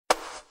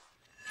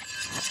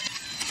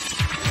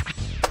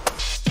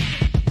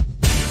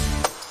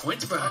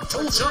Rashford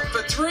pulls up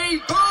for three.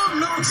 Boom!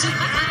 Knocks it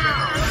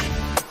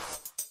down.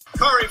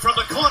 Curry from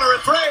the corner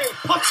at three.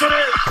 Puts it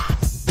in.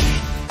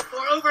 For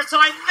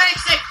overtime,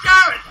 makes it go.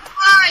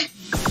 Right.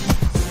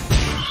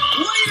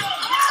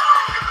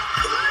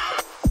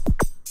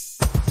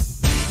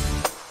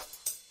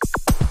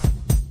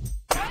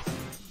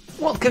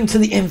 Welcome to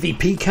the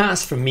MVP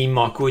cast from me,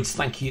 Mark Woods.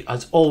 Thank you,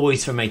 as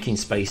always, for making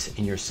space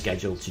in your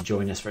schedule to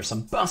join us for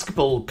some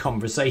basketball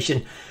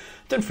conversation.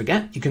 Don't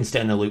forget, you can stay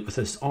in the loop with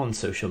us on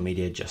social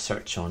media. Just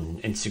search on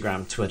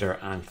Instagram, Twitter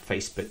and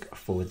Facebook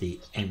for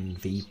the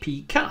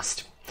MVP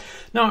cast.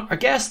 Now, our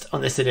guest on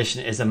this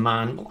edition is a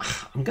man, well,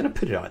 I'm going to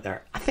put it out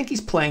there, I think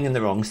he's playing in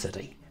the wrong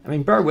city. I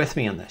mean, bear with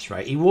me on this,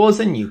 right? He was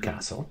in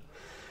Newcastle,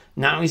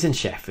 now he's in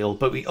Sheffield,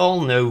 but we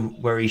all know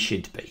where he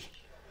should be.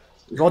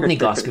 Rodney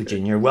Glasgow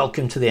Jr,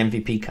 welcome to the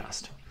MVP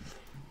cast.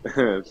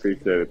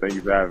 Appreciate it. Thank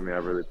you for having me. I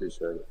really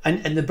appreciate it.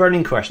 And the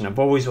burning question I've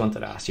always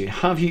wanted to ask you,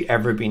 have you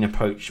ever been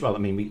approached, well, I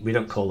mean, we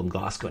don't call them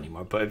Glasgow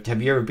anymore, but have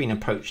you ever been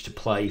approached to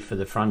play for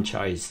the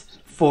franchise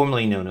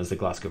formerly known as the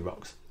Glasgow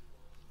Rocks?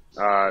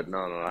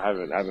 No, I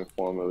haven't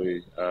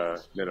formally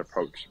been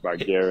approached by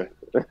Gareth.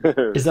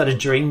 Is that a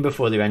dream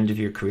before the end of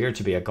your career,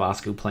 to be a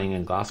Glasgow playing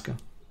in Glasgow?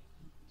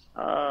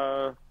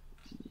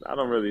 I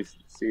don't really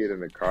see it in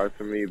the cards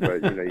for me,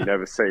 but you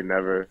never say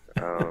never.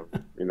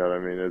 You know what I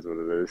mean? It is what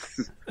it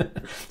is.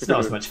 It's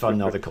not as much fun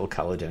now they're called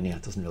Caledonia.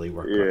 It doesn't really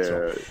work.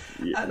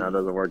 Yeah, that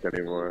doesn't work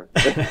anymore.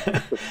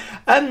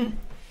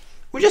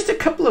 We're just a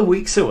couple of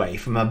weeks away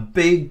from a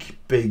big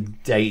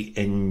date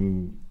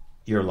in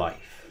your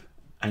life,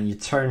 and you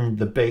turn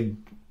the big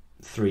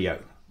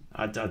 3-0.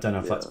 I don't know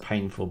if that's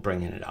painful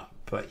bringing it up,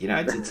 but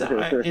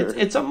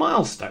it's a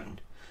milestone.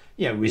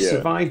 Yeah, we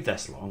survived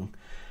this long.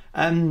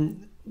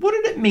 What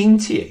did it mean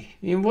to you?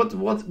 I mean, what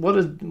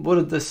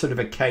did this sort of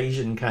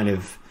occasion kind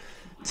of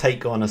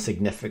take on a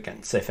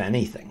significance, if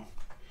anything?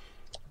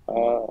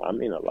 I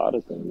mean, a lot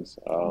of things.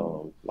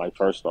 Like,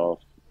 first off,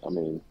 I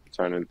mean,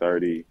 turning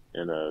 30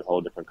 in a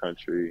whole different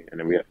country, and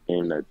then we had a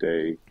game that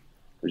day.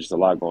 There's just a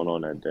lot going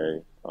on that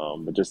day.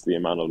 But just the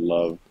amount of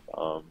love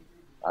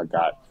I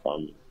got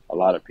from a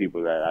lot of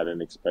people that I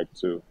didn't expect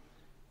to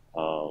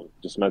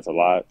just meant a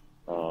lot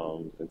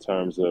in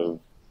terms of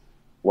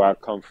where I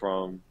come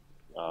from.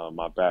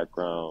 My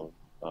background,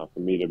 for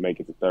me to make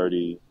it to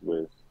 30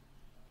 with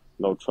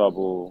no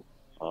trouble,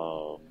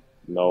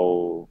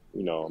 no,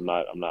 I'm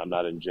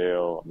not in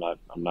jail.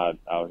 I'm not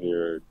out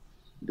here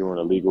doing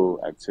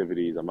illegal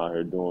activities. I'm out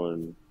here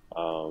doing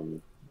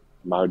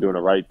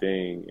the right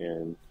thing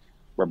and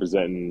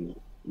representing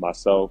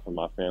myself and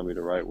my family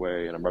the right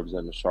way, and I'm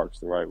representing the Sharks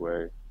the right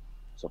way.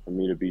 So for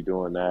me to be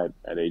doing that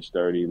at age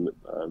 30,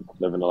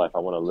 living the life I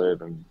want to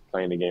live and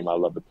playing the game I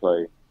love to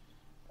play,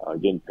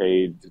 getting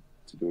paid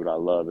to do what I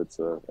love, it's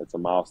a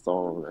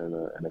milestone and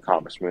an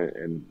accomplishment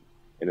in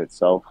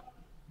itself.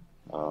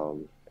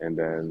 And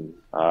then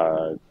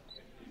I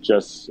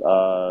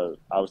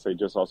would say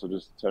just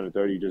turning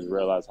 30, you just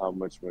realize how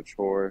much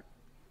mature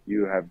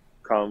you have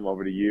come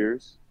over the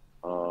years.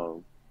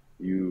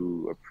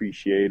 You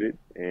appreciate it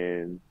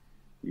and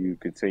you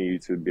continue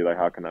to be like,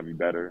 how can I be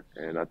better?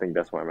 And I think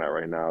that's where I'm at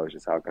right now, is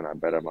just how can I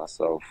better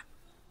myself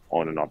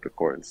on and off the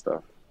court and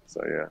stuff.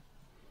 So yeah.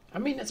 I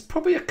mean, it's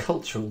probably a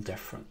cultural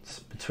difference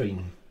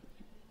between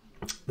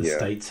the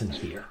States and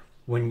here.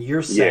 When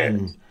you're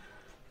saying,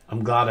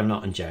 I'm glad I'm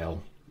not in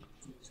jail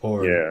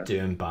or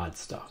doing bad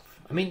stuff.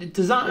 I mean,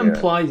 does that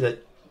imply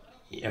that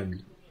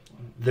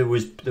there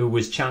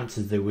was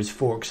chances, there was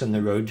forks in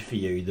the road for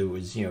you, there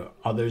was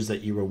others that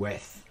you were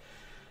with,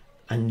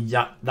 and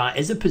that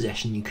is a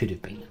position you could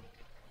have been in?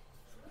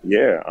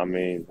 Yeah, I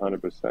mean,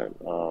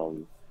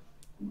 100%.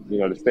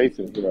 The States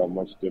and here are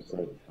much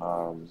different.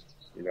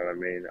 You know what I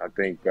mean? I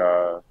think,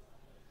 I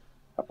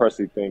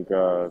personally think,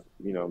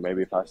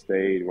 maybe if I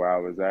stayed where I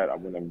was at, I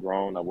wouldn't have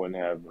grown. I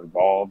wouldn't have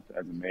evolved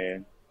as a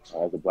man,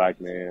 as a black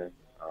man.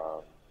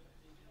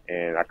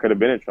 And I could have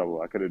been in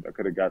trouble. I could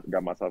have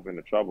got myself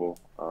into trouble.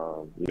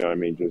 You know what I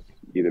mean? Just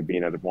either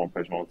being at the wrong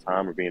place, wrong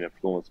time, or being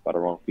influenced by the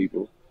wrong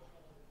people.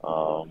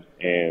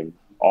 And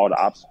all the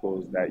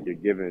obstacles that you're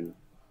given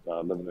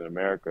living in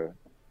America,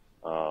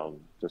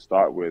 to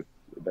start with,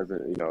 it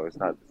doesn't, it's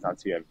not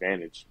to your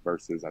advantage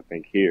versus I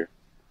think here.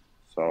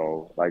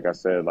 So, like I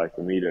said, like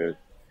for me to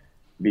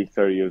be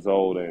 30 years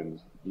old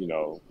and,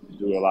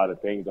 do a lot of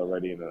things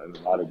already and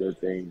a lot of good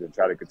things and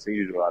try to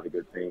continue to do a lot of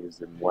good things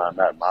and where I'm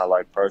at in my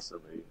life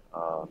personally,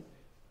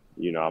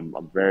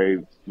 I'm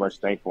very much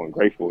thankful and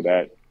grateful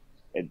that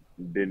it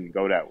didn't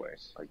go that way.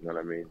 Like, you know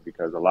what I mean?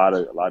 Because a lot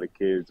of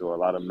kids or a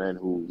lot of men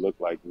who look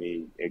like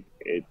me,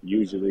 it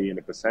usually in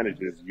the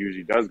percentages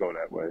usually does go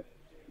that way.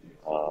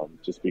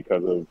 Just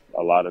because of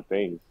a lot of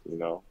things,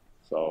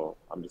 So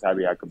I'm just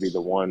happy I could be the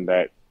one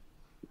that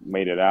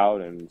made it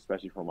out, and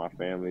especially for my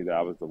family, that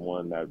I was the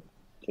one that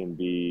can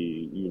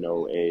be,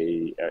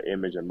 a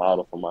image and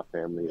model for my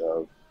family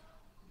of,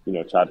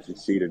 try to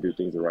succeed and do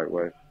things the right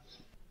way.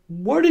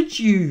 Where did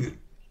you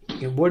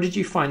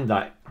find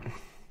that,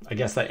 I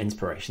guess, that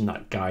inspiration,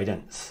 that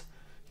guidance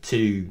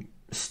to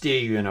steer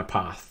you in a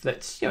path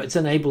that's, it's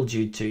enabled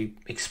you to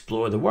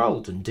explore the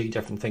world and do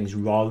different things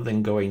rather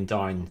than going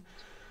down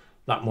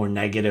that more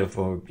negative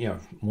or,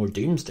 more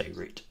doomsday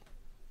route?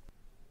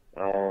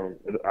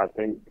 I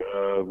think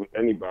with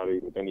anybody,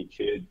 with any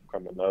kid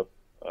coming up,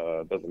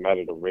 doesn't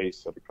matter the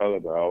race or the color,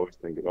 but I always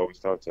think it always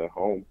starts at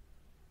home.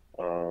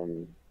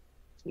 Um,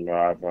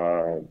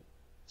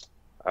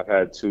 I've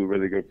had two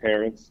really good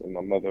parents, and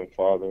my mother and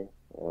father.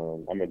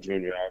 I'm a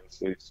junior,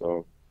 obviously,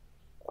 so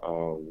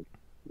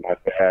my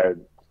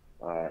dad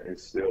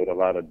instilled a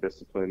lot of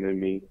discipline in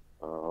me,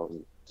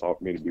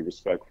 taught me to be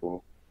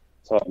respectful,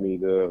 taught me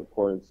the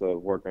importance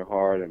of working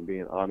hard and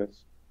being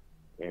honest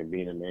and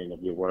being a man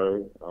of your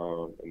word.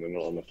 And then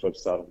on the flip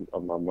side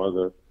of my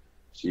mother,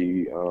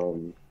 she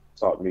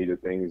taught me the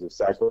things of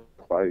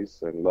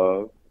sacrifice and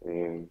love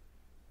and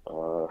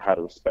how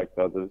to respect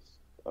others,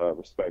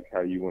 respect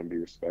how you want to be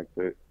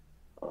respected,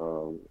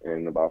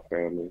 and about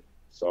family.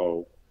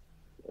 So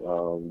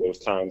there's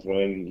times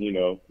when,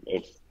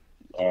 if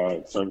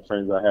certain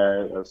friends I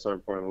had at a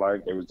certain point in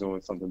life, they was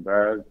doing something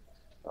bad,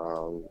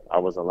 I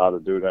wasn't allowed to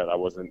do that. I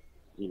wasn't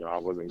going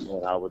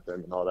out with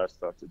them and all that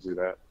stuff to do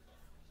that.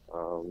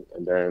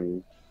 And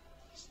then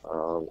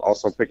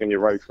also picking your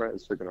right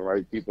friends, picking the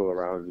right people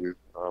around you.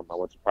 I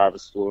went to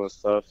private school and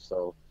stuff,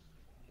 so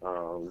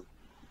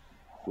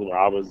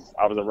I was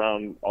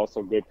around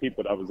also good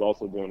people that was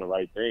also doing the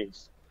right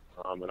things.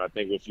 And I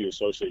think if you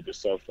associate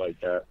yourself like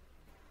that,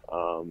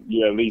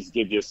 you at least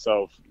give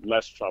yourself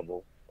less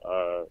trouble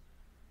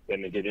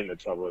than to get into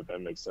trouble, if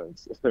that makes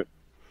sense.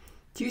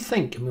 Do you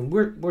think?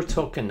 We're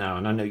talking now,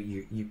 and I know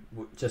you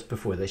just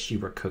before this you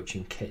were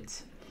coaching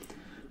kids.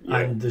 Yeah.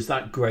 And there's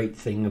that great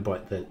thing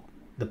about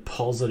the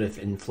positive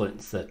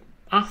influence that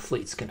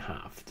athletes can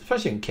have,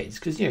 especially in kids,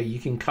 because you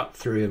can cut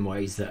through in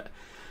ways that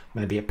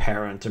maybe a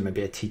parent or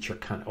maybe a teacher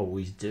can't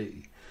always do.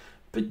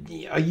 But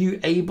are you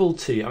able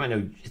to? I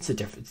know it's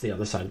the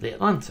other side of the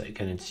Atlantic,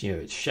 and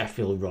it's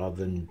Sheffield rather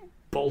than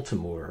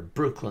Baltimore or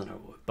Brooklyn,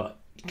 but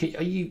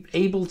are you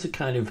able to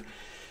kind of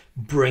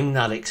bring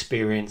that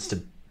experience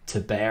to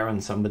bear on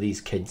some of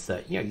these kids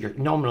that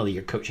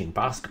you're coaching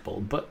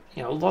basketball, but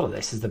a lot of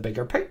this is the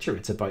bigger picture.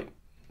 It's about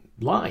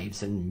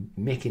lives and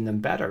making them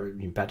better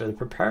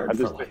prepared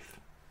for life.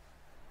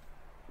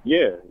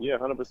 Yeah,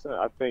 100%.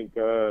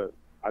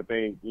 I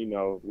think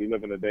we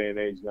live in a day and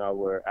age now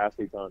where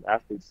athletes aren't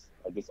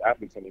just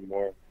athletes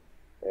anymore,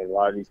 and a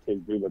lot of these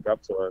kids do look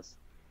up to us,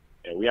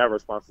 and we have a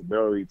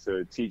responsibility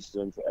to teach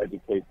them, to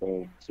educate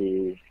them,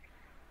 to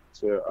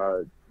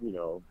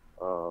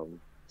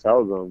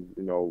tell them,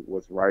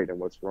 what's right and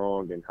what's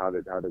wrong, and how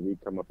did we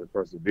come up and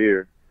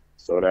persevere,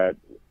 so that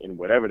in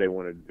whatever they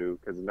want to do,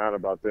 because it's not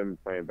about them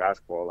playing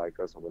basketball like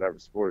us or whatever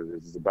sport it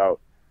is. It's about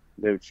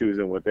them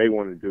choosing what they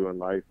want to do in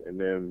life and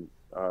them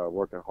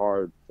working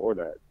hard for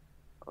that.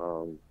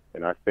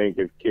 And I think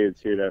if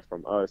kids hear that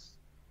from us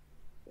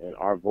and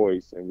our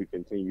voice, and we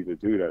continue to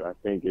do that, I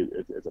think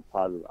it's a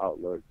positive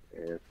outlook.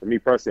 And for me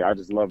personally, I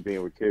just love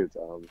being with kids.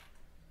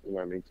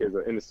 Kids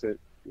are innocent.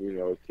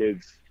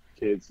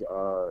 Kids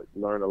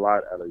learn a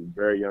lot at a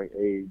very young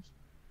age,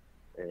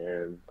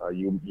 and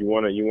you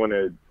want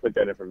to put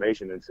that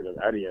information into them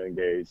at a young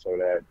age, so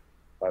that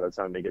by the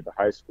time they get to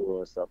high school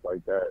and stuff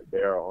like that, they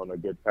are on a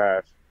good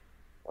path,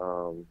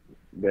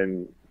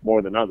 then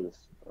more than others.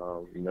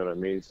 You know what I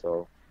mean?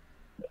 So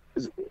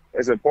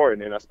it's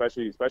important, and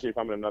especially if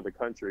I'm in another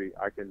country,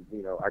 I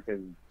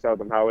can tell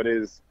them how it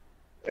is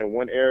in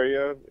one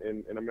area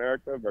in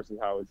America versus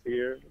how it's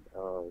here,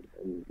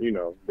 and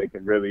they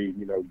can really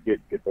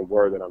get the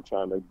word that I'm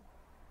trying to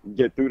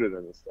get through to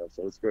them and stuff.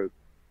 So it's good.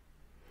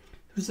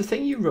 It was the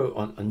thing you wrote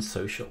on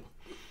social,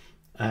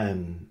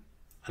 and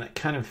it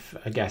kind of,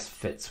 I guess,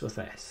 fits with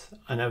this.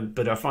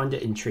 But I find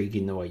it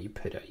intriguing the way you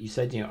put it. You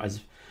said,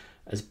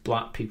 as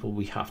black people,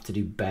 we have to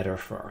do better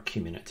for our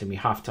community, and we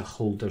have to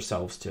hold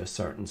ourselves to a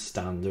certain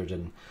standard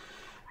and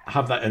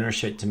have that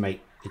ownership to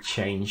make the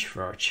change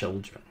for our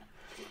children.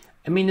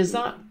 Is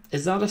that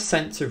a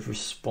sense of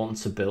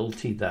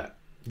responsibility that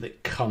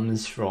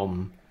comes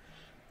from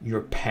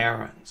your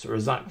parents, or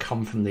does that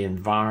come from the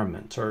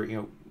environment, or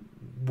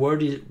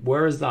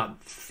where is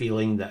that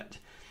feeling that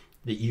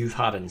you've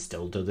had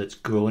instilled, or that's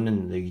grown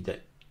in you,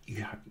 that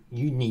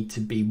you need to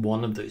be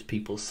one of those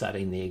people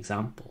setting the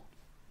example?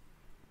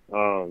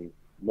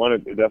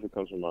 It definitely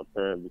comes from my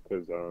parent,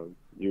 because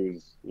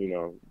we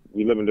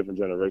live in different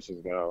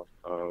generations now.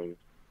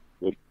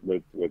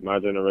 With my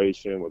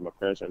generation, with my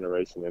parents'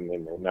 generation,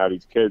 and now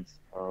these kids.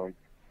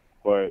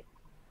 But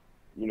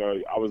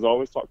I was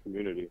always taught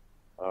community.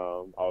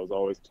 I was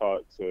always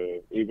taught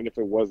to, even if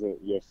it wasn't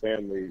your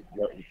family,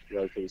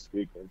 relatively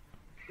speaking,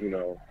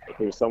 if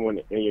it was someone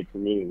in your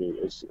community,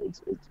 it's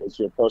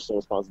your personal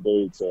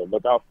responsibility to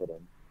look out for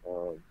them.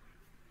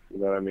 You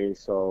know what I mean?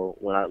 So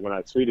when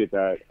I tweeted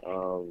that,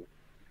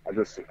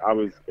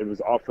 it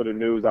was off of the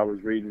news I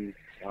was reading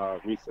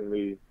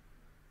recently,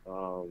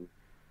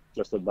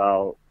 just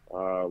about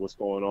what's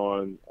going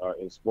on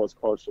in sports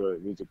culture,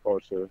 music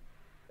culture,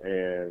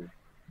 and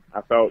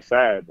I felt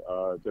sad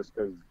just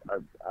because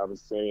I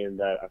was saying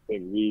that I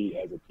think we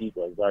as a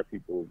people, as Black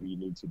people, we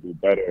need to do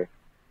better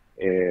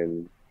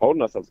in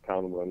holding ourselves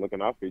accountable and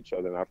looking out for each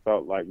other. And I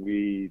felt like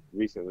we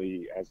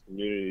recently, as a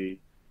community,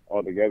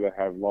 all together,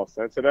 have lost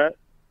sense of that,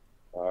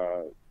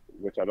 uh,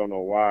 which I don't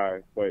know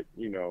why. But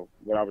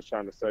what I was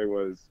trying to say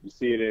was, you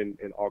see it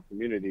in all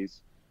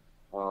communities,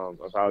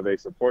 of how they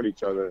support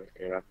each other,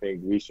 and I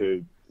think we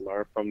should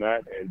learn from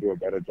that and do a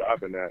better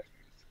job in that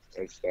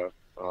and stuff.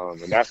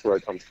 And that's where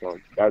it comes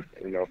from. That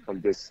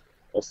from just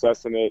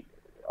assessing it,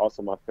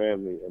 also my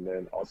family, and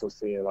then also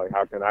seeing like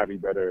how can I be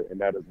better in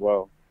that as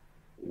well.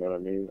 You know what I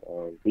mean?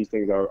 These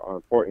things are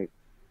important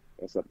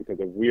and stuff, because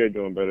if we are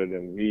doing better,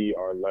 then we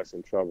are less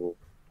in trouble,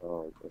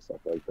 and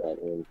stuff like that.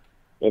 And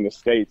in the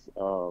States,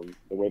 the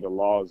way the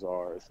laws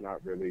are, it's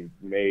not really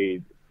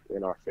made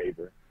in our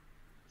favor.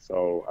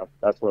 So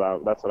that's what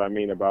I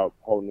mean about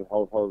holding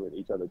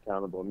each other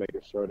accountable and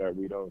making sure that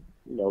we don't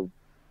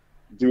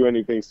do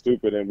anything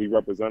stupid, and we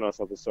represent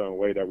ourselves a certain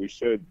way that we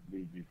should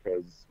be,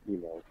 because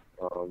we're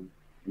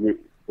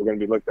going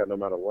to be looked at no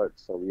matter what.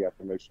 So we have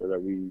to make sure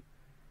that we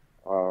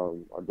are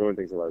doing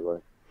things the right way.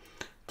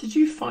 Did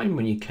you find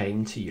when you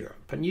came to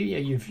Europe, and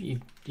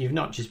you've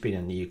not just been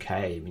in the UK?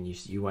 I mean,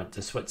 you went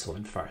to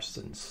Switzerland first,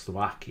 and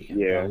Slovakia, and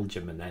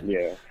Belgium, and then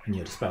and you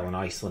had a spell in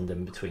Iceland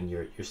in between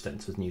your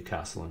stints with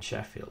Newcastle and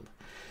Sheffield.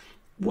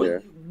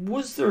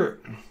 Was there?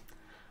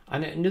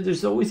 And I know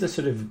there's always this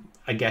sort of,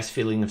 I guess,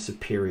 feeling of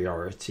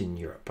superiority in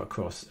Europe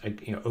across,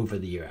 over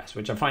the US,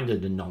 which I find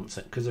it a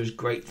nonsense, because there's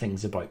great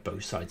things about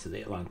both sides of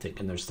the Atlantic,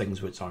 and there's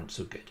things which aren't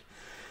so good.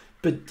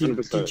 But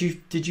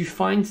did you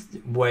find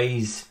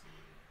ways?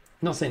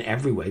 Not saying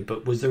every way,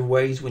 but was there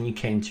ways when you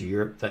came to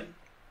Europe that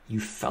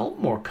you felt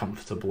more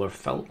comfortable or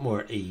felt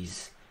more at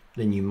ease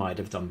than you might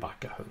have done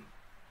back at home?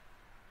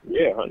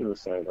 Yeah,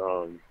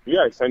 100%. You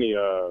ask any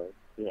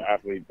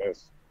athlete that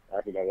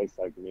looks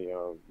like me,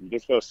 you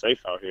just feel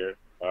safe out here.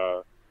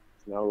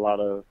 It's not a lot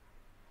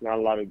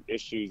of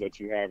issues that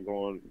you have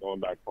going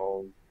back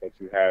home that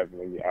you have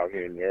when you're out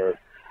here in Europe.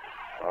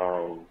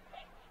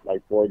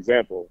 Like for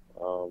example,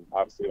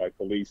 obviously like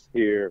police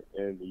here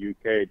in the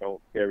UK don't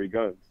carry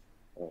guns.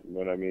 You know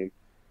what I mean?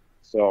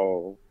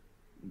 So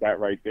that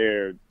right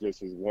there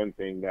just is one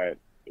thing that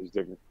is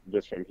different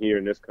just from here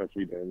in this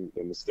country than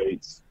in the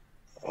States.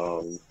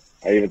 I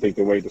even think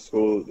the way the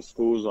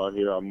schools are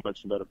here are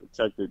much better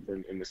protected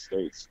than in the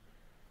States,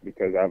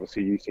 because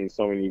obviously you've seen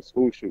so many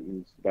school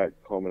shootings back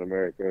home in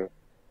America,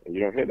 and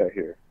you don't hear that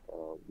here.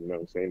 You know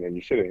what I'm saying? And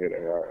you shouldn't hear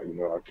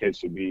that. Our kids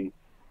should be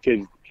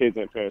kids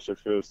and parents should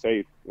feel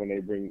safe when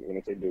they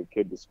take their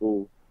kid to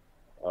school,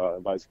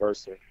 and vice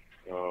versa.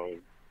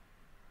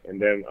 And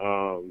then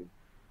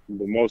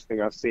the most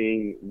thing I've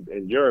seen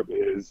in Europe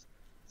is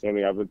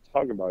something I've been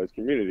talking about is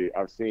community.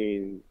 I've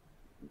been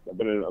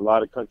in a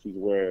lot of countries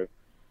where,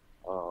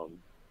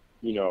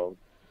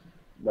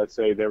 let's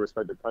say their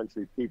respective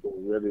country people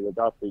really look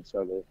out for each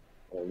other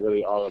and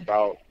really all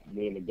about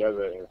being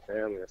together and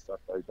family and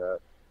stuff like that.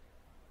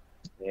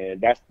 And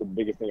that's the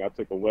biggest thing I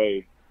took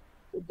away,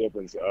 the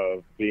difference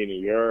of being in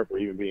Europe or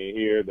even being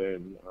here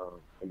than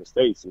in the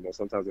States.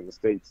 Sometimes in the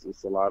States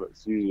it's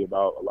usually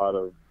about a lot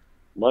of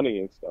money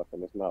and stuff,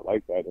 and it's not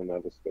like that in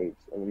other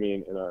states.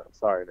 In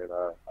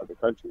other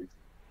countries.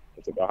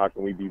 It's about how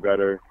can we be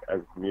better as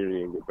a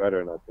community and get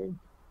better, and I think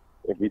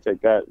if we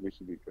take that, we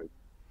should be good.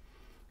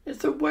 Is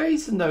there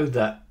ways to know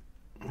that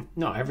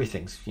not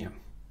everything's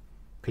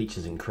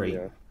peaches and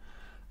cream?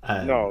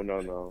 Yeah.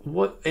 No.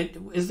 What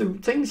is there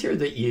things here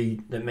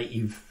that make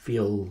you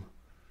feel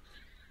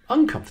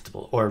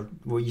uncomfortable, or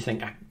where you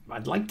think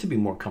I'd like to be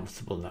more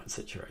comfortable in that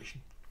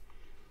situation?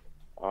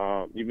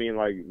 You mean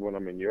like when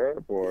I'm in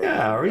Europe,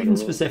 or even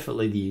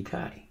specifically the UK?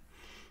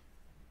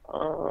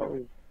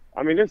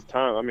 There's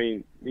time.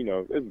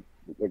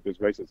 There's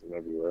racism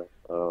everywhere.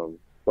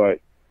 But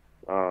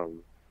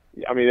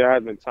there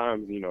have been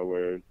times,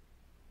 where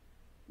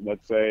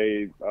let's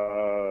say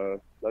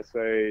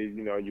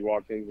you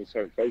walk into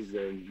certain places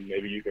and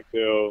maybe you can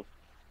feel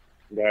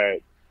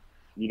that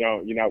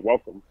you're not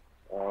welcome.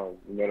 You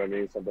know what I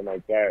mean? Something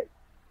like that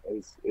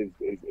is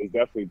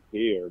definitely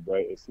here, but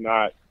it's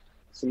not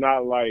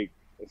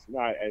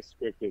as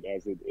scripted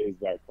as it is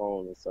back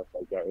home and stuff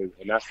like that.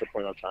 And that's the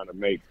point I'm trying to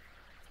make.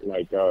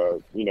 Like,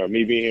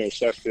 me being here in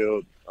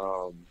Sheffield,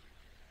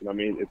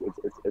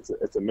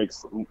 it's a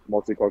mixed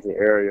multicultural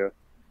area,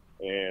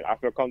 and I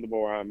feel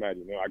comfortable where I'm at.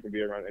 I can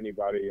be around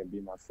anybody and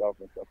be myself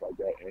and stuff like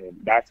that.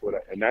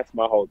 And that's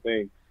my whole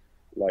thing.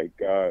 Like,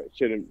 it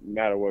shouldn't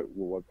matter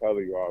what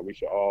color you are. We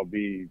should all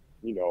be,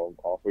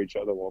 all for each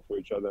other, one for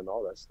each other, and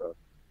all that stuff.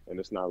 And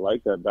it's not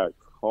like that back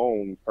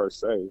home per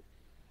se.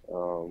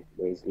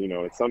 There's,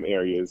 in some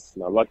areas.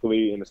 Now,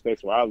 luckily, in the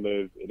States where I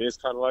live, it is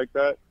kind of like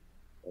that.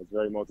 It's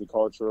very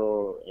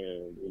multicultural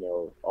and,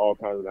 all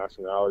kinds of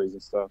nationalities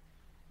and stuff.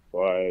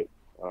 But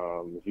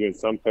if you're in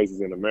some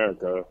places in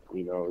America,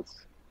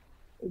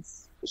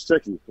 it's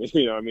tricky.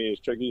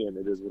 It's tricky, and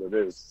it is what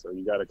it is. So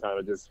you got to kind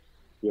of just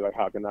be like,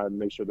 how can I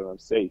make sure that I'm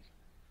safe?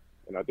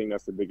 And I think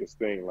that's the biggest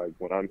thing. Like,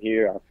 when I'm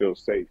here, I feel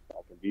safe.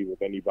 I can be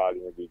with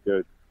anybody and be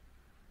good.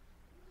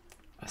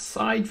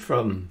 aside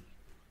from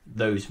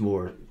those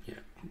more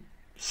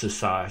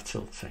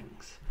societal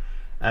things,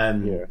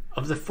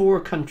 of the 4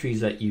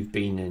 countries that you've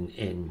been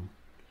in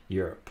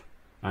Europe,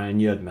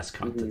 and you had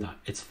miscounted that,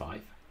 it's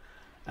 5.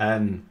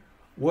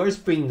 Where's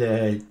been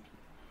the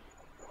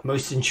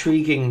most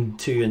intriguing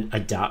to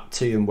adapt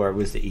to, and where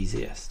was the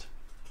easiest?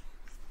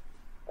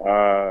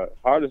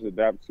 Hardest to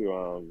adapt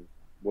to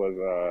was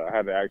I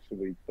had to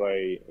actually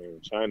play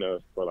in China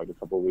for like a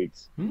couple of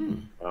weeks.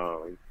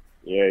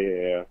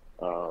 Yeah.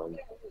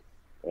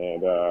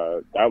 And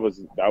that was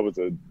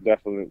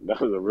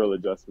a real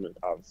adjustment,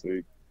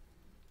 obviously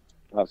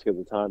because of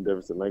the time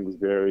difference and language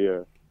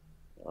barrier.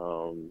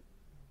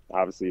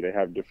 Obviously they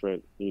have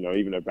different,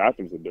 even their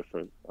bathrooms are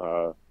different.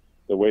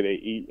 The way they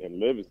eat and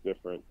live is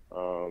different.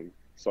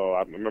 So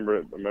I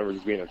remember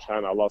just being in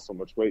China, I lost so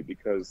much weight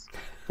because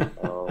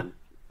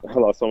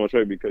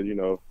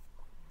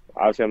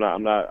obviously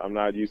I'm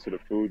not used to the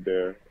food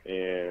there,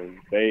 and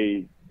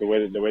the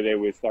way they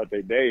would start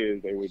their day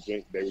is they would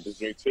just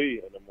drink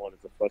tea in the morning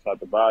to flush out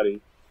the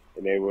body,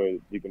 and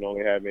you can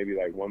only have maybe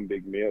like one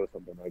big meal or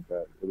something like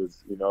that. It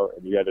was, and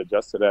you had to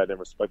adjust to that and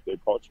respect their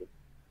culture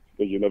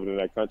because you're living in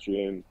that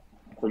country. And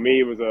for me,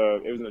 it was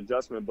an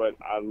adjustment, but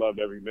I loved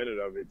every minute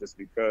of it just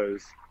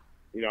because,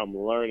 I'm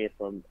learning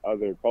from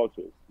other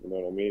cultures. You know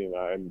what I mean?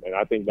 And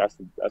I think that's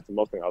the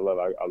most thing I love.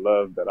 I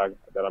love that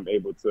I'm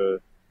able to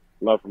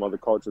love from other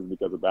cultures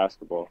because of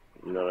basketball.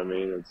 You know what I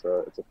mean? It's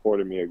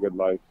afforded me a good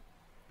life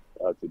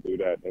to do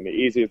that. And the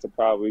easiest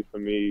probably for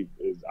me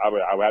is I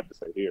would have to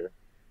say here.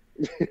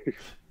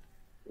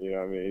 You know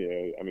what I mean?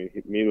 Yeah. I mean,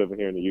 me living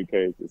here in the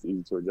UK, it's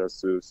easy to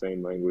adjust to.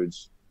 Same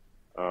language.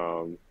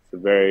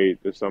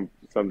 There's some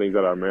things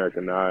that are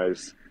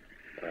Americanized.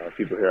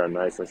 People here are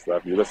nice and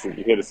stuff. You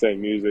hear the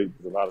same music.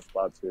 There's a lot of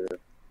spots here.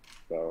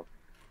 So,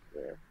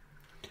 yeah.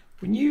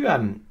 When you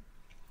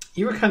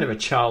were kind of a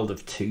child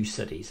of 2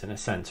 cities in a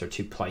sense, or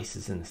 2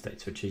 places in the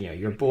States, which is,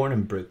 you're born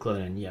in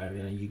Brooklyn and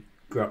you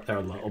grew up there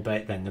a little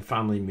bit. Then the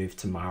family moved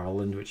to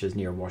Maryland, which is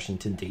near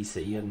Washington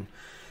DC, and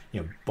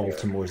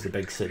Baltimore's the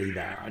big city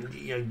there.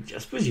 And I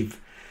suppose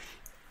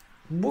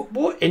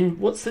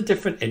what's the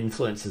different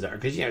influences there?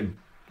 Because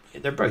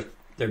they're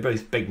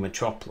both big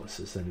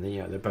metropolises, and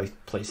they're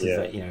both places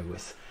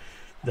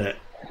that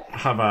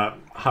have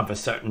a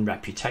certain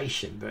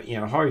reputation. But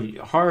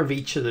how have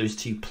each of those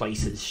 2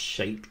 places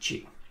shaped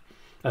you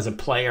as a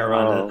player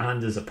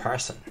and as a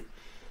person?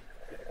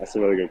 That's a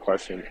really good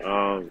question.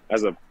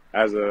 As a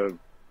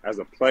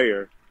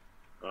player,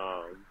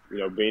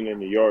 being in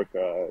New York,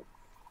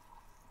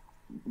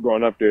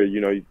 growing up there,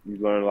 you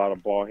learn a lot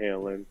of ball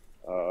handling.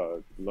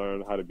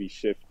 Learn how to be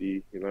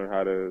shifty. You learn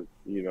how to,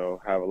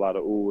 have a lot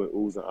of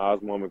oohs and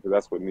ahs moments, because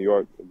that's what New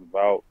York is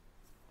about.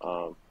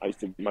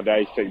 My dad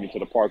used to take me to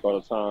the park all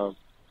the time.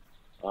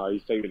 He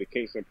used to take me to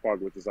Kingston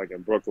Park, which is like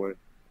in Brooklyn.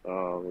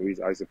 I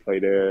used to play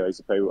there. I used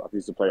to play up. So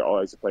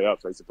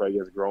I used to play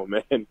against grown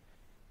men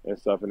and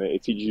stuff. And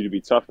it teaches you to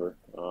be tougher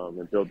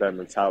and build that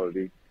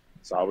mentality.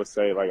 So I would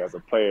say, like, as a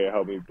player, it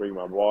helped me bring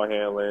my ball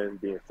handling,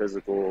 being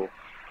physical,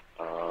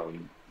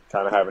 kind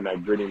of having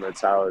that gritty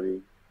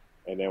mentality.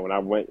 And then when I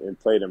went and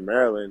played in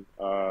Maryland,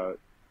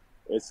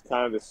 it's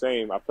kind of the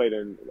same. I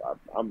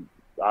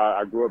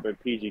grew up in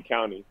PG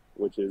County,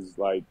 which is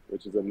a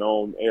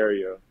known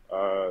area.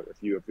 If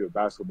you're a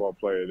basketball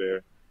player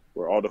there,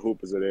 where all the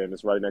hoopers are there, and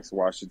it's right next to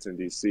Washington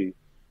D.C.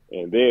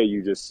 And there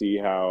you just see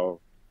how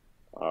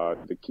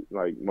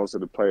most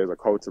of the players are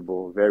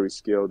coachable, very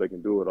skilled. They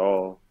can do it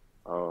all.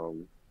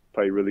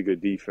 Play really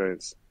good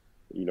defense.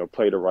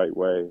 Play the right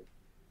way.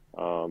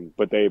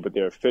 But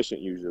they're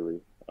efficient usually.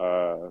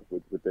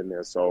 Within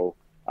there. So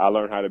I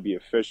learned how to be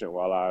efficient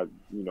while I,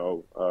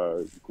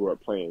 grew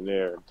up playing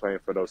there and playing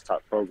for those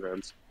top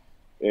programs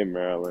in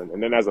Maryland.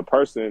 And then as a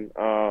person,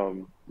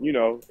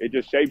 it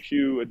just shapes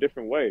you a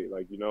different way.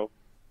 Like, you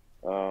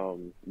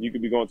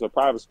could be going to a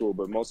private school,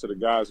 but most of the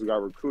guys who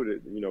got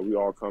recruited, we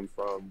all come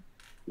from,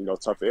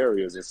 tough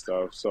areas and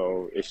stuff.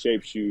 So it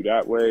shapes you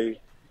that way.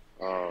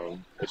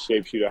 It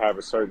shapes you to have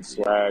a certain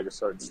swag, a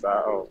certain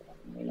style.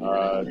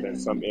 Than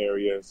some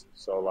areas.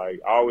 So like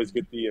I always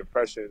get the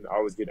impression, I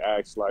always get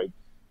asked like,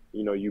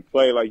 you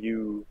play like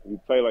you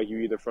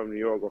either from New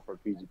York or from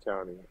PG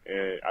County.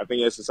 And I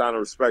think it's a sign of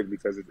respect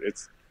because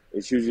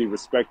it's usually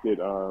respected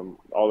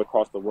all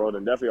across the world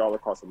and definitely all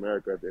across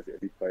America if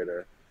you play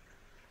there.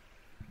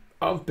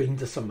 I've been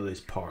to some of those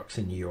parks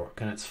in New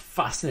York, and it's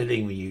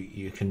fascinating when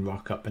you can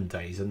rock up in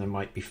days and there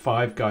might be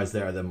 5 guys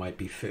there might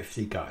be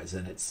 50 guys,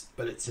 and it's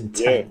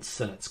intense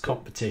and it's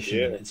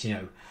competition and it's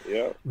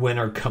win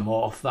or come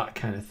off, that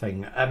kind of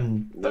thing.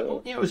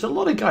 But there's a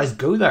lot of guys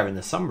go there in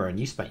the summer, and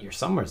you spent your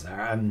summers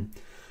there.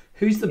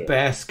 Who's the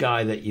best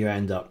guy that you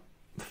end up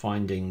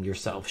finding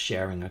yourself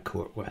sharing a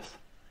court with?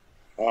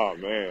 Oh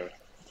man,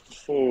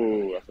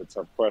 that's a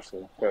tough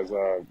question because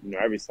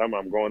every summer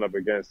I'm going up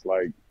against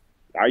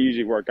I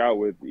usually work out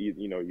with,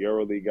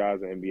 EuroLeague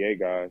guys and NBA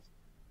guys.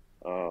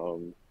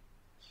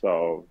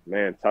 So,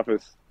 man,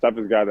 toughest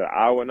guy that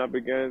I went up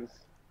against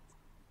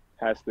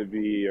has to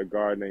be a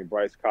guard named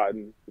Bryce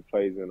Cotton, who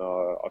plays in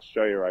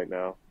Australia right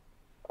now.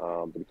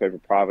 But he played for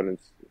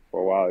Providence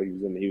for a while. He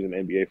was in the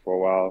NBA for a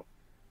while.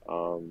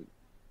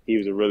 He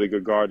was a really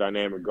good guard,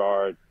 dynamic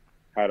guard.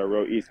 Had a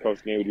real East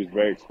Coast game. He was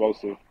very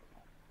explosive.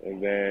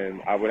 And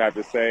then I would have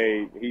to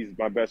say he's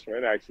my best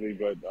friend actually,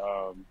 but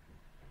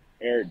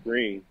Eric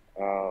Green,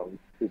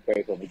 who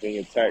plays for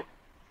Virginia Tech,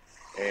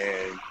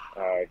 and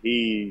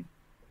he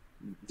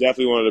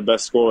definitely one of the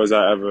best scorers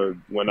I ever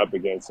went up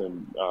against.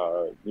 And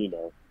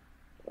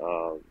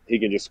he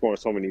can just score in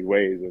so many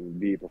ways and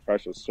be a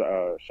professional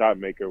shot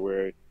maker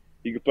where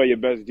you can play your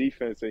best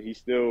defense and he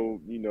still,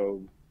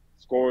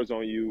 scores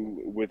on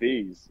you with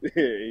ease.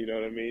 You know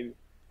what I mean?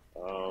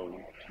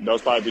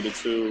 Those probably be the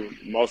two.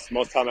 Most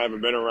time I ever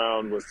been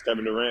around was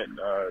Kevin Durant,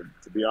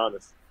 to be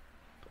honest.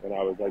 When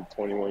I was like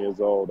 21 years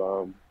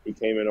old, he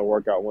came in a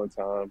workout one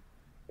time,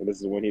 and this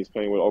is when he was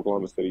playing with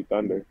Oklahoma City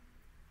Thunder.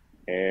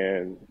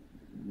 And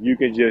you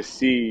can just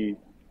see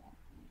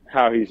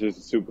how he's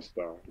just a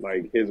superstar.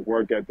 Like, his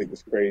work ethic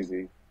is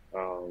crazy.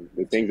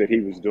 The things that he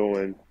was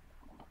doing,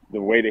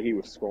 the way that he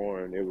was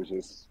scoring, it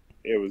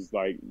was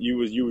like you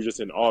were just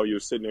in awe. You were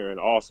sitting there in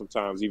awe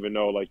sometimes, even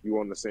though like you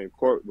were on the same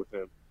court with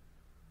him.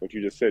 But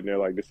you're just sitting there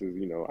like, this is,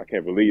 I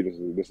can't believe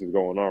this is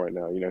going on right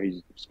now.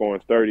 He's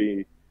scoring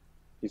 30.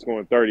 He's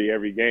scoring 30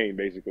 every game,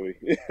 basically.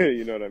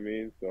 You know what I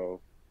mean?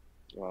 So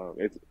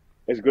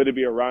it's good to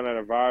be around that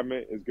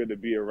environment. It's good to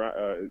be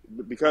around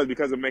because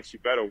it makes you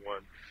better,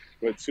 one.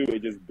 But two,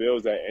 it just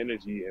builds that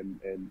energy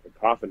and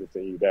confidence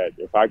in you that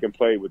if I can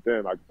play with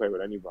them, I can play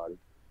with anybody.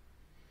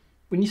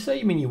 When you say,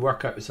 you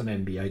work out with some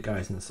NBA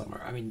guys in the summer,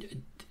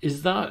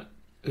 is that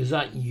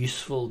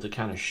useful to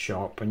kind of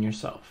sharpen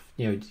yourself?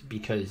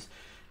 Because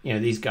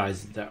these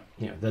guys, they're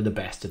the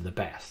best of the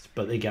best,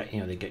 but they've got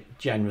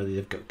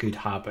good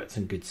habits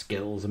and good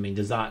skills.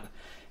 Does that,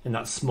 in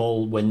that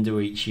small window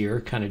each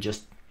year, kind of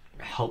just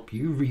help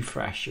you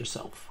refresh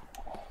yourself?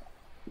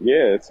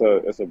 Yeah, it's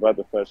a breath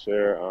of fresh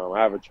air. I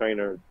have a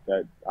trainer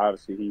that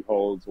obviously he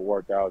holds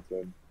workouts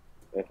and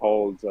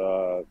holds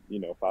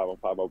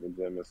 5-on-5 open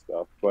gym and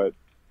stuff. But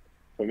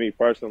for me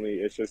personally,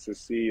 it's just to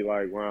see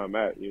like where I'm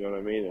at. You know what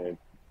I mean? And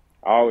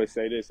I always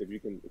say this: if you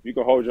can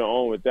hold your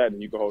own with that,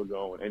 then you can hold your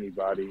own with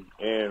anybody.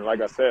 And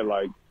like I said,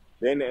 like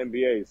they're in the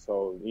NBA,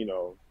 so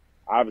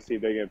obviously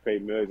if they're getting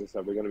paid millions and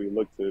stuff, they're going to be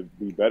looked to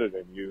be better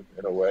than you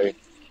in a way.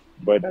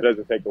 But that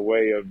doesn't take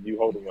away of you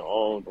holding your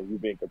own and you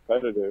being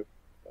competitive.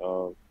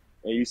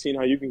 And you've seen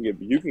how you can get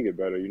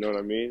better. You know what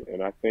I mean?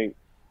 And I think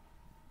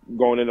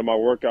going into my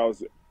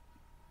workouts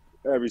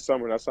every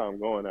summer, that's how I'm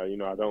going at.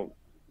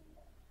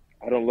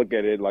 I don't look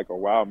at it like a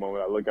wow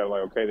moment. I look at it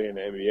like, okay, they're in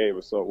the NBA,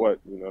 but so what?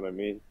 You know what I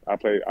mean? I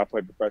play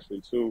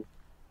professionally too,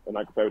 and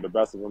I can play with the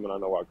best of them, and I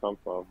know where I come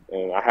from.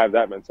 And I have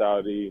that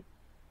mentality,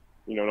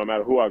 no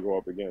matter who I go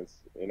up against.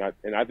 And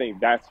I think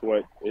that's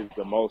what is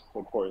the most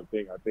important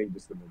thing. I think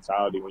just the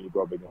mentality when you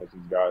go up against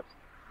these guys.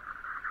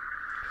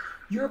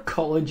 Your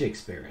college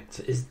experience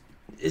is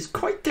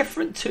quite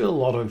different to a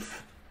lot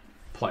of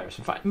players.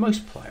 In fact,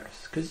 most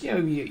players, because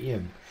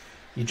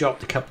you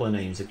dropped a couple of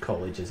names of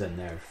colleges in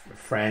there,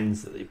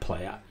 friends that they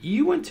play at.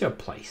 You went to a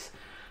place,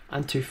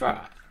 and too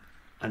far,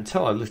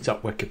 until I looked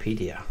up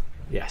Wikipedia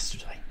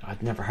yesterday,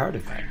 I'd never heard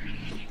of it.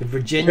 The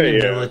Virginia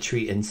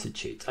Military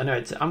Institute. I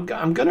know I'm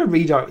going to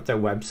read out their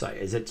website.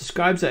 It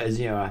describes it as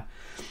a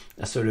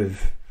sort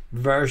of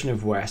version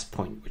of West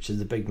Point, which is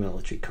the big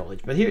military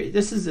college. But here,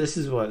 this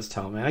is what it's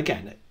telling me.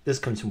 Again, this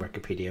comes from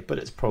Wikipedia, but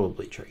it's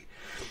probably true.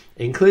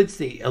 It includes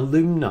the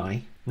alumni,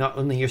 not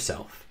only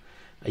yourself,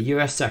 a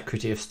U.S.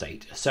 Secretary of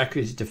State, a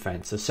Secretary of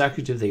Defense, a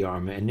Secretary of the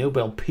Army, a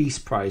Nobel Peace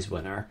Prize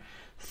winner,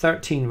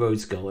 13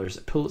 Rhodes Scholars,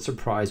 a Pulitzer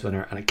Prize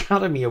winner, an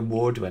Academy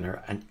Award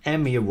winner, an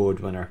Emmy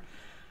Award winner,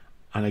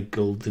 and a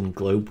Golden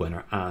Globe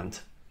winner, and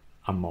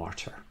a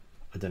martyr.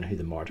 I don't know who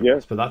the martyr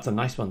was, but that's a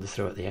nice one to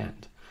throw at the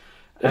end.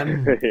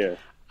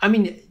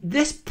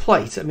 This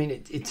place,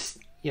 it's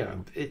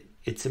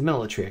it's a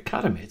military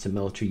academy. It's a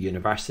military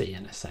university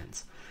in a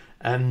sense.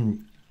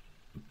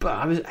 But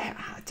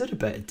I did a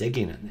bit of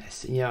digging in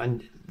this,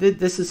 and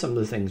this is some of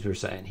the things we're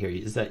saying here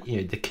is that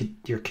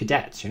you're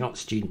cadets. You're not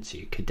students.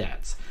 You're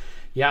cadets.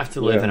 You have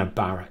to live in a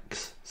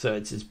barracks, so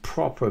it's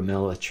proper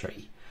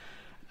military.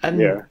 And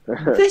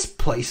this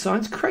place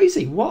sounds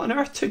crazy. What on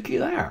earth took you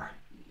there?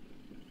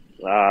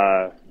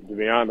 To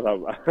be honest,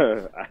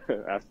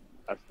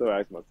 I still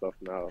ask myself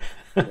now,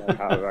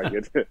 how did I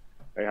get to,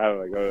 how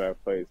did I go to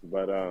that place?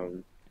 But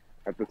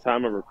at the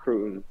time of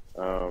recruiting,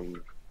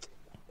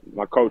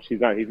 my coach, he's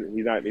not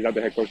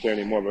the head coach there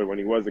anymore. But when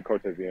he was the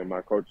coach at the end,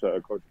 my coach,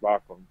 Coach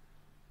Bachman,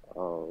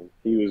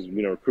 he was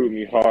recruiting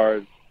me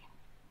hard,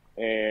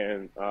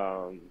 and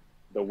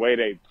the way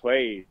they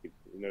played,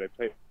 they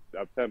played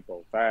up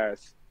tempo,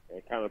 fast,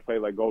 and kind of played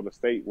like Golden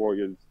State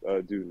Warriors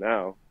do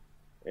now.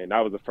 And that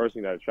was the first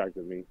thing that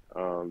attracted me.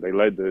 They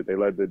led the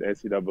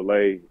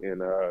NCAA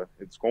in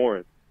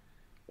scoring,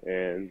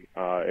 and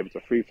it was a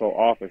free flow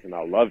offense, and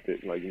I loved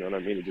it. Like, you know what I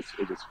mean? It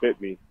just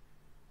fit me.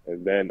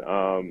 And then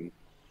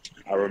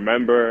I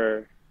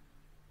remember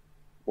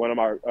one of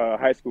my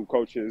high school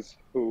coaches,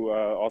 who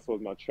also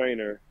was my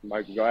trainer,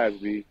 Mike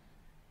Glasby.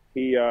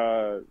 He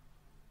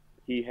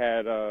he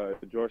had the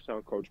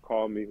Georgetown coach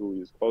call me, who he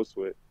was close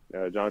with,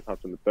 John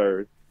Thompson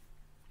III,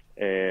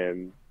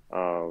 and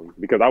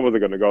because I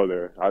wasn't gonna go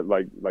there, I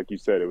like you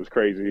said, it was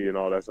crazy and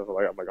all that stuff.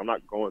 I'm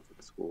not going to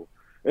the school,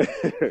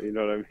 you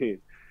know what I mean?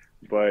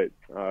 But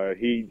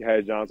he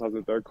had John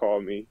Thompson III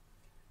call me,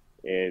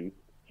 and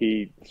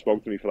he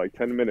spoke to me for like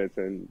 10 minutes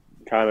and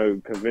kind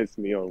of convinced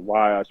me on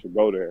why I should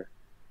go there.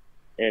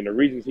 And the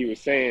reasons he was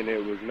saying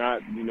it was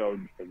not,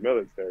 the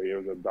military. It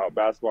was about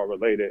basketball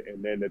related,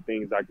 and then the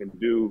things I can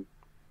do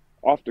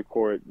off the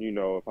court.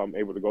 If I'm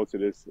able to go to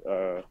this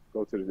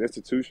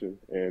institution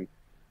and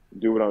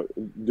do what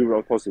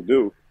I'm supposed to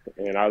do.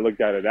 And I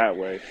looked at it that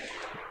way.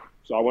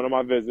 So I went on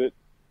my visit,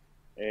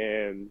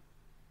 and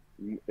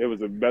it was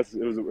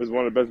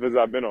one of the best visits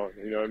I've been on.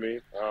 You know what I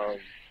mean?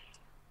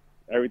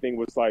 Everything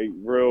was like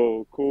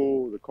real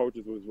cool. The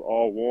coaches was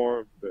all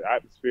warm. The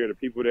atmosphere, the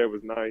people there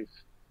was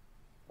nice.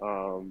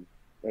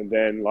 And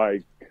then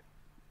like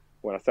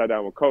when I sat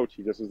down with coach,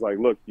 he just was like,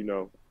 look, I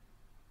know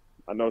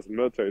it's a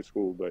military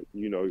school, but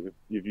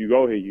if you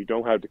go here, you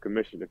don't have the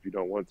commission if you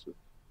don't want to.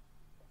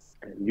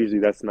 And usually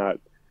that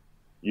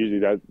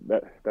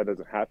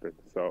doesn't happen.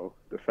 So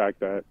the fact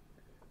that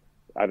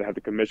I didn't have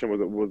the commission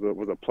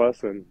was a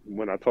plus. And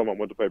when I told him I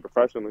wanted to play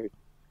professionally,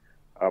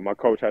 my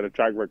coach had a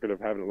track record of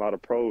having a lot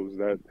of pros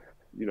that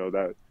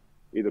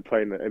either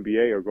play in the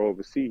NBA or go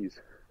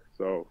overseas.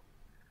 So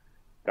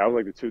that was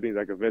like the two things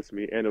that convinced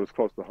me, and it was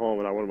close to home,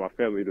 and I wanted my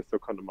family to still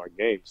come to my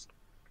games.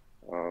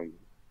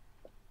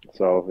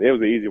 So it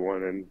was an easy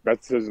one, and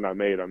best decision I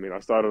made. I mean, I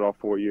started off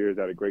 4 years,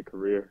 had a great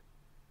career,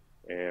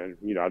 and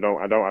I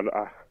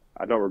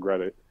don't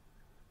regret it.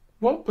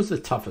 What was the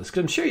toughest?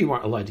 Because I'm sure you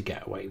weren't allowed to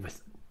get away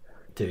with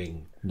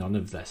doing none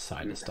of this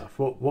side of stuff.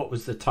 What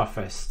was the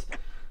toughest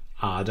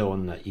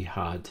add-on that you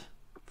had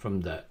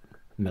from the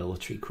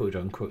military quote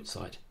unquote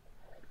side?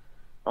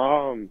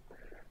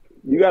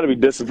 You got to be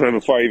disciplined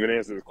before I even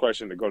answer the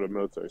question to go to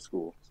military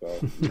school. So,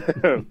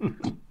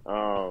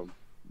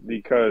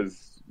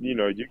 because you're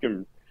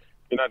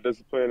not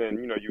disciplined,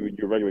 and you're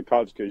a regular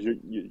college kid,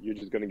 you're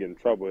just gonna get in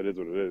trouble. It is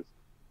what it is.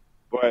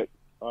 But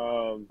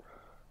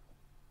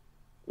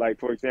like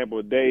for example,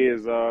 a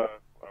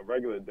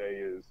regular day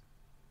is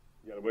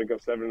you got to wake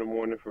up 7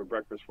 a.m. for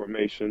breakfast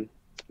formation.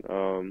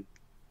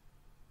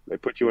 They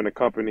put you in a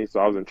company, so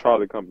I was in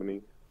Charlie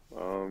Company.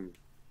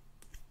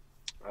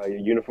 Your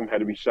uniform had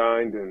to be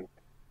shined and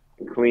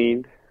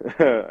cleaned.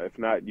 If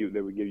not,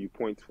 they would give you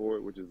points for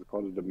it, which is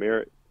called a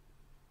demerit.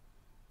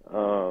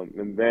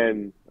 And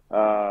then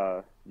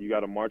you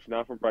got to march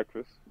down for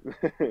breakfast,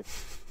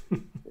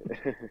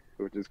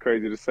 which is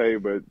crazy to say,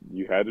 but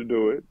you had to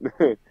do it.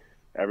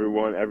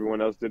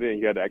 Everyone else did it, and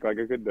you had to act like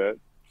a cadet.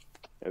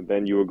 And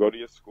then you would go to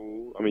your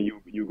school. I mean,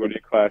 you go to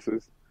your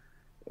classes,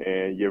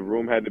 and your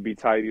room had to be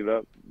tidied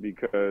up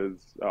because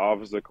an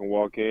officer can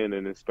walk in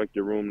and inspect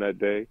your room that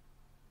day.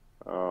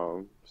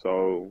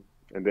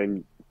 And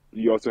then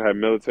you also had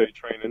military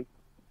training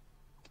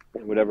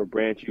in whatever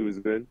branch you was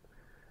in.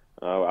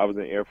 I was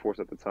in Air Force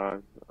at the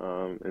time.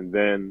 And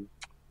then,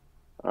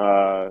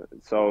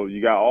 so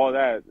you got all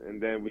that,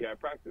 and then we had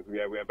practice. We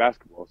had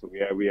basketball. So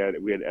we had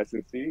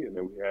S&C, and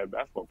then we had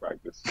basketball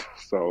practice.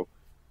 So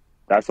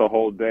that's a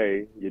whole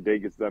day. Your day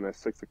gets done at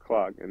 6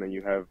 o'clock, and then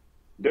you have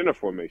dinner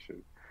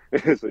formation.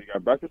 So you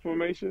got breakfast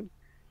formation,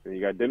 and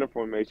you got dinner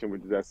formation,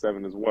 which is at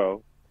 7 as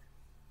well.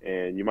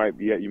 And you might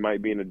be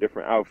in a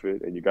different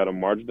outfit, and you got to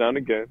march down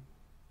again.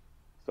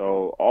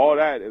 So all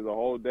that is a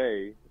whole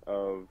day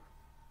of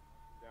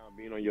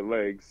being on your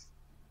legs,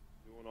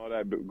 doing all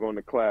that, going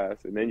to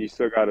class, and then you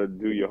still got to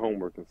do your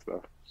homework and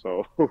stuff.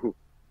 So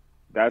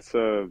that's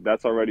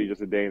already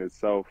just a day in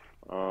itself.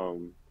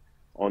 On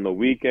the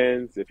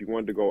weekends, if you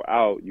wanted to go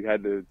out, you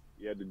had to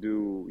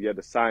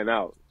sign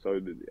out. So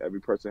every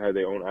person had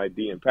their own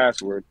ID and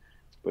password,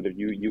 but if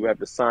you have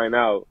to sign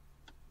out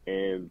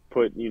and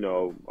put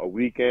a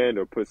weekend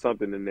or put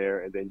something in there,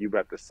 and then you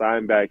have to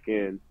sign back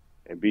in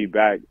and be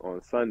back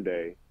on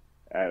Sunday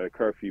at a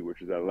curfew, which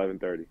is at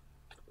 11:30.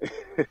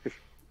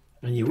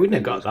 And you wouldn't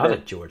have got that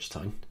at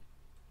Georgetown.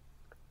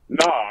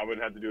 No, I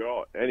wouldn't have to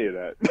do any of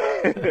that.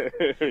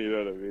 You know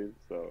what I mean?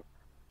 So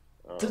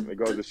it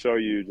goes to show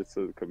you just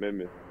a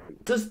commitment.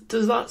 Does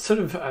that sort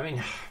of? I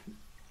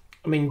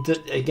mean,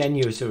 again,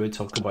 you sort of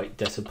talk about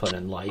discipline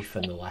in life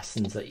and the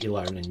lessons that you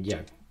learn,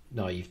 and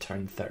now you've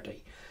turned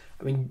 30.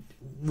 I mean,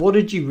 what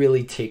did you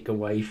really take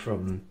away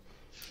from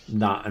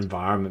that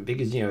environment?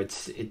 Because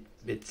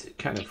it's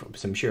kind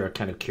of, I'm sure, a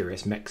kind of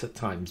curious mix at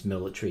times,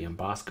 military and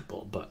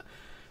basketball. But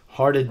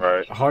how did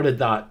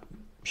that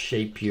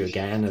shape you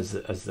again as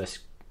this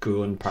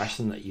grown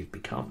person that you've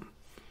become?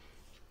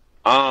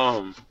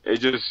 It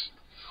just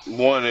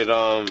wanted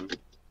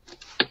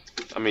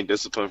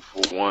discipline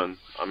for one.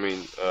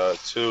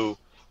 Two,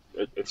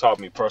 it taught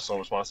me personal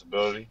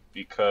responsibility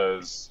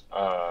because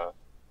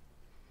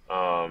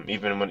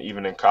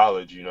even in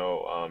college,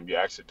 you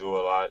asked to do a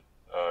lot.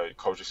 Your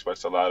coach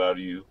expects a lot out of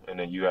you, and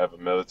then you have a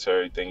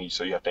military thing,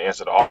 so you have to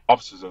answer the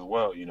officers as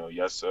well.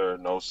 Yes sir,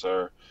 no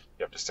sir.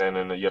 You have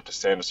to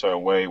stand a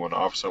certain way when the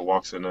officer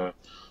walks in a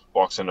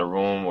walks in the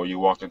room or you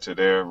walk into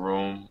their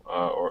room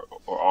or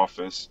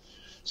office.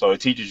 So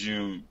it teaches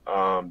you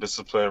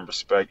discipline,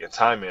 respect, and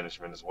time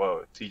management as well.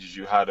 It teaches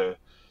you how to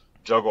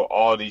juggle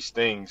all these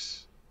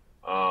things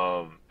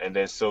and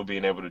then still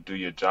being able to do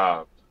your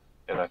job.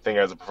 And I think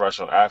as a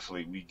professional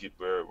athlete,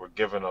 we're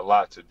given a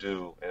lot to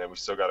do, and then we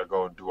still got to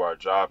go and do our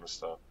job and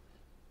stuff.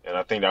 And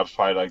I think that was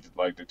probably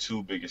like the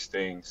two biggest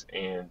things,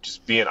 and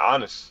just being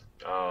honest.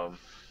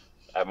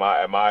 At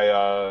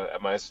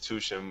my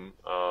institution,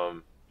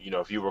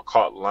 if you were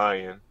caught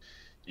lying,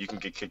 you can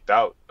get kicked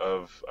out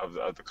of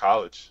the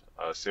college.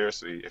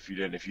 Seriously, if you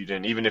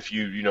didn't, even if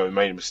you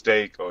made a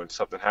mistake or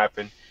something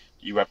happened,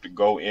 you have to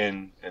go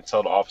in and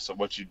tell the officer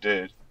what you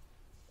did,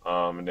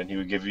 and then he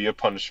would give you a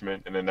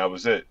punishment, and then that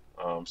was it.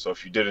 So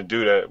if you didn't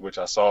do that, which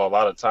I saw a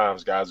lot of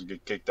times, guys would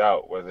get kicked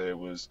out, whether it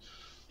was,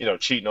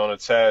 cheating on a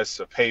test,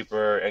 a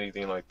paper,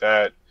 anything like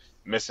that,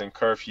 missing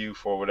curfew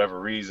for whatever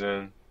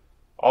reason,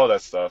 all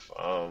that stuff.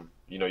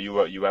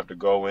 You have to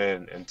go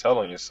in and tell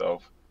on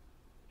yourself,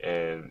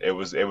 and it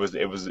was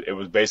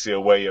basically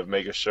a way of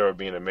making sure,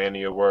 being a man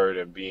of your word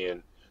and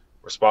being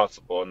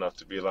responsible enough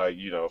to be like,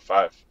 if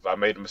I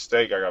made a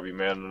mistake, I gotta be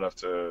man enough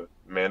to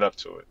man up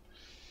to it.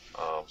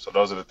 So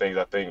those are the things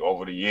I think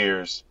over the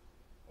years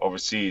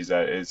overseas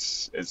that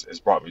it's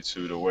brought me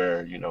to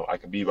where I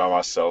can be by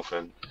myself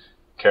and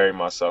carry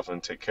myself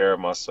and take care of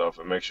myself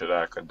and make sure that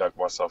I conduct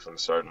myself in a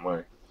certain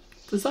way.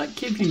 Does that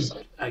give you,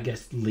 I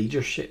guess,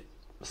 leadership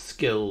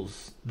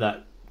skills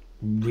that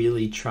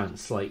really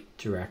translate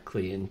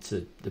directly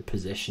into the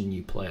position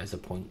you play as a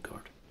point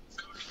guard?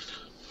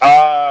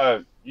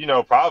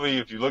 Probably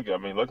if you look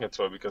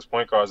into it, because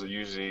point guards are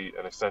usually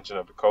an extension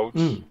of the coach.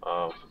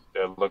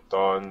 They're looked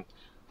on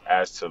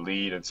as to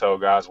lead and tell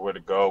guys where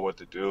to go, what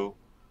to do.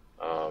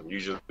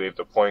 Usually if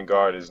the point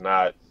guard is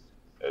not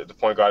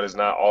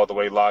all the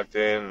way locked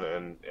in,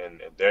 and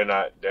they're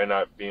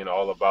not being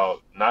all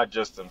about not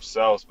just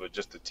themselves but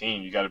just the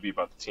team. You got to be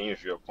about the team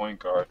if you're a point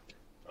guard,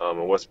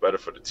 and what's better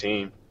for the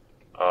team.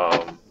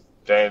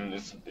 Then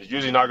it's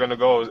usually not going to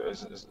go.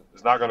 It's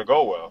not going to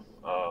go well.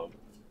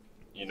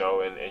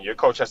 And your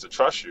coach has to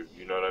trust you.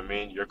 You know what I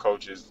mean? Your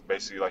coach is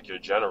basically like your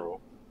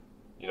general.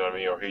 You know what I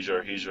mean? Or he's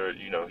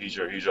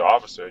your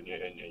officer, and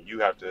you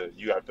have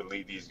to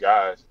lead these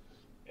guys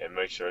and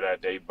make sure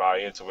that they buy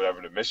into whatever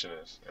the mission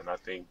is. And I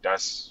think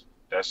that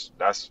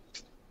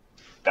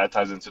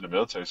ties into the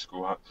military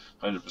school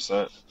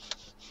 100%.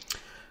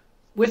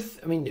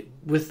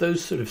 With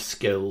those sort of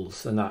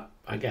skills and that,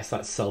 I guess,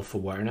 that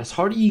self-awareness,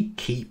 how do you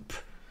keep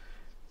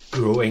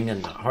growing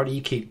in that? How do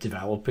you keep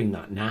developing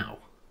that now?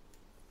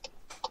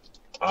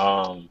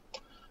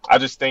 I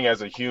just think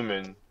as a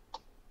human,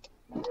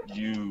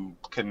 you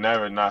can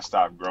never not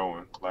stop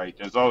growing. Like,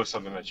 there's always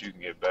something that you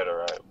can get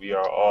better at. We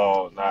are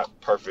all not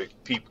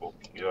perfect people,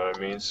 you know what I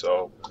mean?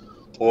 So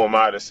who am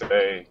I to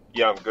say,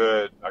 yeah, I'm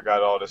good, I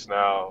got all this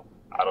now,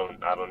 I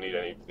don't need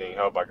anything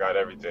help, I got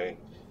everything?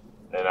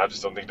 And I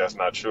just don't think that's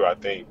not true. I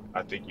think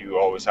you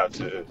always have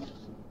to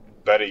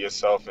better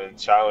yourself and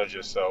challenge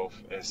yourself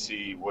and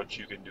see what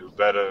you can do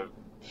better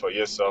for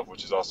yourself,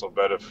 which is also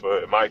better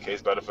for, in my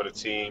case, better for the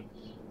team,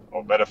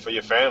 or better for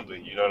your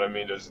family. You know what I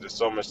mean? There's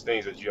so much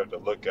things that you have to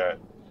look at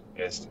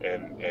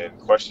and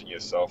question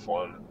yourself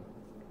on.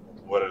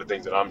 What are the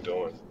things that I'm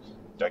doing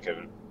that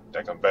can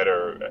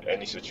better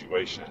any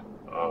situation?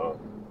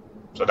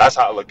 So that's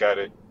how I look at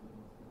it.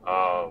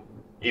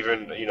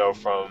 Even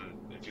from,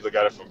 if you look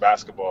at it from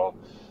basketball,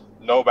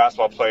 no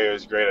basketball player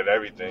is great at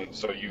everything.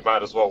 So you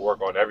might as well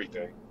work on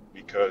everything,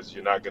 because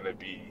you're not going to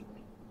be,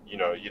 you're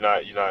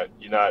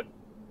not.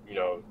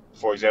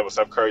 For example,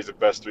 Steph Curry is the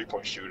best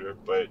 3-point shooter,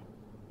 but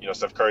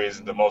Steph Curry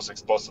isn't the most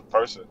explosive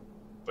person,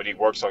 but he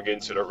works on getting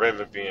to the rim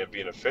and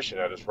being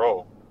efficient at his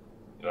role.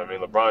 You know what I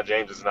mean? LeBron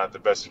James is not the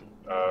best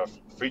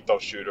free throw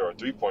shooter or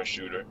 3-point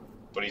shooter,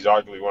 but he's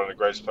arguably one of the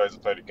greatest players to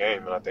play the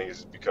game. And I think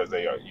it's because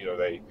they are,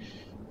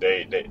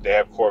 they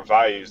have core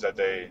values that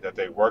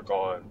they work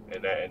on,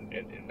 and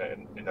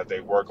that they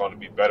work on to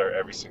be better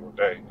every single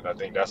day. And I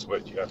think that's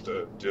what you have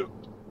to do.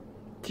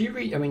 Do you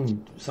read?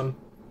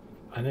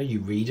 I know you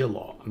read a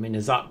lot.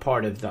 Is that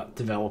part of that,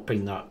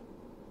 developing that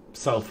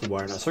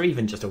self-awareness, or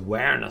even just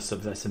awareness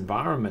of this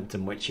environment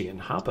in which you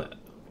inhabit?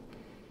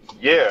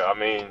 Yeah,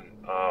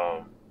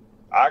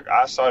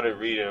 I started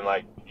reading in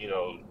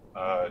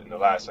the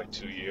last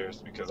 2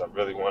 years, because I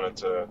really wanted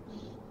to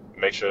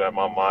make sure that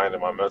my mind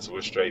and my mental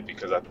was straight,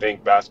 because I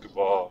think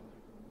basketball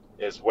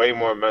is way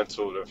more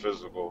mental than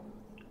physical.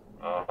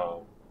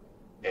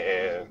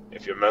 And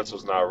if your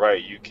mental's not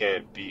right, you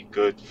can't be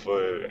good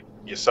for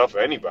yourself or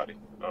anybody.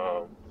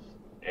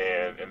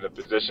 And in the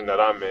position that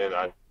I'm in,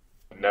 I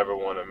never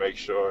want to make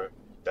sure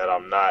that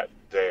I'm not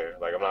there.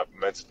 Like, I'm not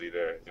mentally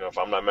there. If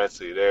I'm not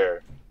mentally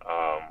there,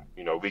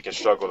 we can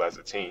struggle as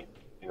a team.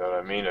 You know what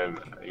I mean? And,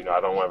 I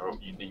don't ever,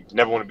 you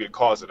never want to be a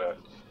cause of that.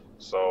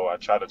 So I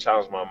try to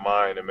challenge my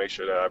mind and make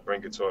sure that I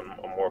bring it to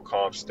a more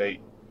calm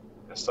state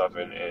and stuff,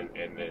 and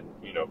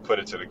put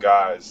it to the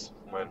guys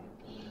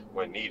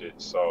when needed.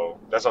 So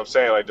that's what I'm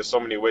saying. Like, there's so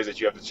many ways that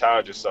you have to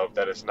challenge yourself,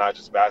 that it's not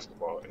just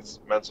basketball. It's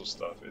mental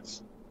stuff.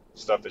 It's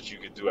stuff that you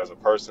could do as a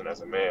person,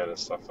 as a man, and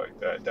stuff like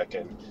that that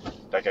can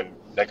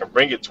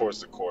bring it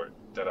towards the court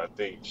that I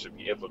think should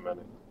be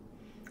implemented.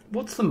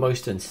 What's the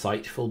most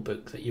insightful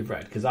book that you've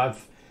read? Because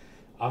I've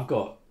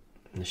got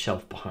on the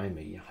shelf behind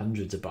me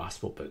hundreds of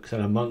basketball books,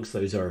 and amongst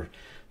those are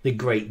the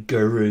great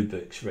guru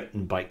books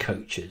written by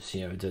coaches,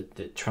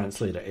 that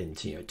translate it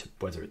into, to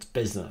whether it's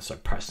business or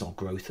personal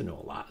growth and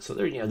all that. So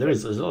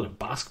there's a lot of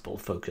basketball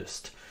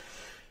focused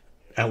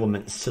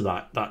elements to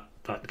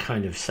that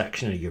kind of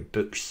section of your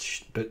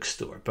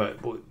bookstore.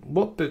 But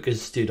what book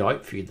has stood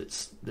out for you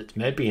that's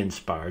maybe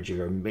inspired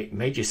you or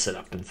made you sit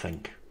up and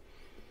think?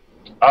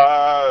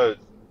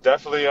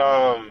 Definitely.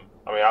 I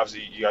mean,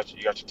 obviously you got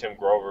your Tim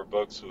Grover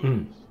books.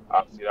 Who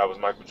obviously that was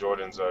Michael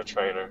Jordan's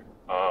trainer.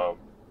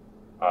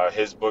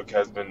 His book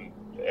has been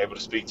able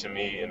to speak to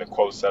me in the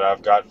quotes that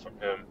I've got from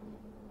him.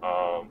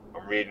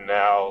 I'm reading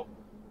now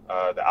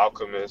The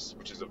Alchemist,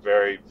 which is a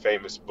very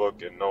famous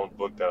book and known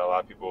book that a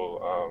lot of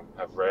people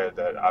have read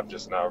that I've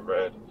just now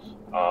read.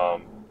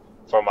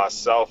 For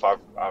myself,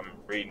 I'm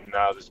reading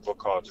now this book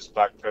called Just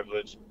Black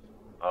Privilege,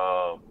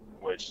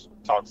 which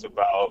talks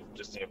about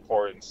just the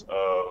importance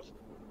of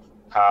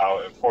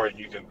how important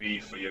you can be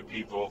for your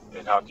people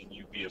and how can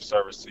you be of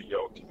service to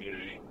your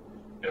community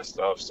and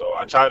stuff. So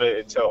I try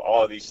to tell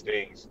all of these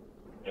things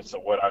into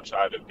what I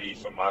try to be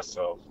for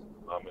myself,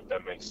 if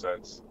that makes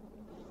sense.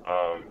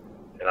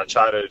 And I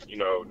try to,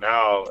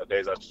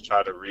 nowadays I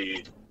try to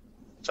read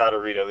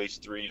at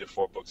least 3 to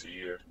 4 books a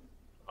year,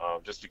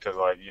 just because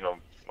I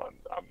don't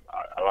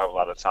have a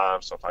lot of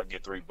time. So if I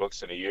get 3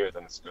 books in a year,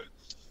 then it's good.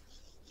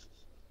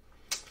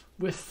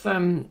 With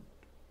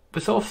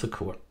off the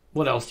court,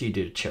 what else do you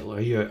do to chill?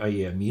 Are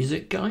you a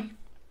music guy?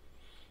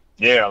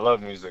 Yeah, I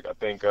love music. I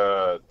think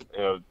a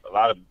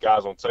lot of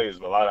guys don't tell you this,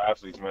 but a lot of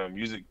athletes, man,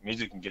 music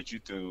can get you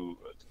through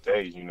the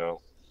days.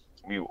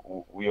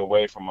 We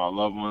away from our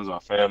loved ones,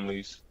 our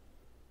families.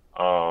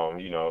 9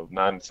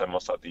 to 10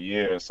 months out the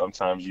year, and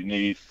sometimes you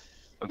need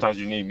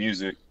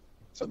music.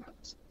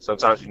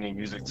 Sometimes you need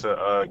music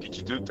to get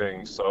you through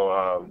things. So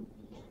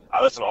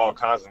I listen to all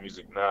kinds of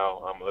music now.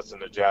 I'm listening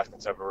to jazz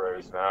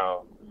contemporaries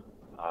now.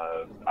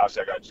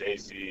 Obviously, I got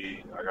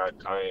Jay-Z, I got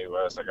Kanye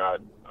West, I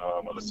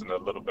listen to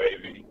Lil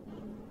Baby,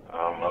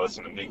 I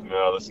listen to Meek Mill,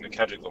 I listen to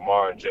Kendrick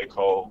Lamar and J.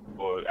 Cole.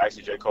 Well,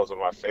 actually, J. Cole's one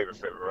of my favorite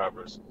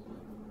rappers.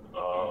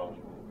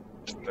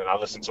 Then I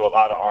listen to a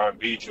lot of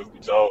R&B, truth be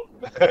told,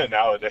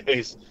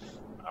 nowadays.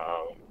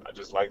 I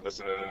just like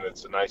listening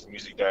to nice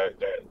music that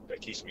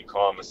keeps me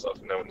calm and stuff.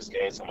 And then when it's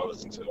game time, I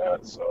listen to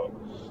that. So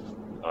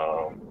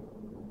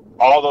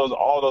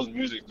all those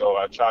music though,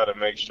 I try to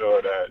make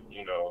sure that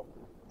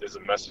there's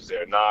a message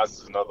there. Nas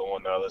is another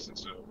one that I listen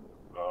to.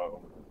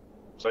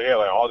 So yeah,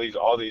 like all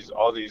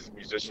these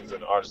musicians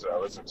and artists that I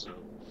listen to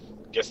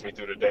gets me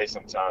through the day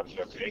sometimes.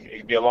 It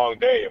can be a long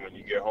day, and when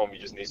you get home, you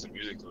just need some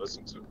music to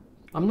listen to.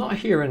 I'm not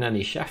hearing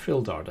any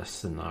Sheffield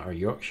artists in that or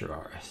Yorkshire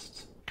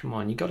artists. Come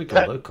on, you got to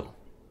go local.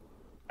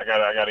 I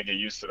gotta get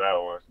used to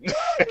that one.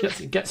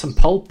 get some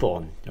pulp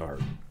on, or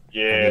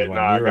yeah,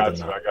 I got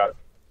to.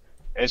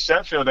 In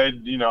Sheffield,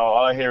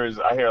 all I hear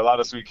a lot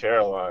of Sweet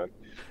Caroline.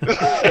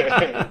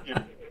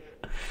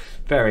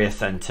 Very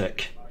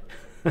authentic.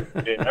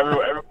 Yeah,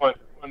 everyone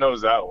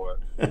knows that one.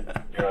 You know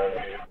what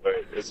I mean? But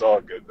it's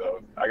all good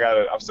though.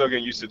 I'm still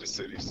getting used to the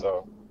city,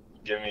 so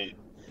give me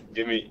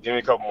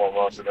a couple more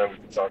months and then we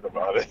can talk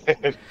about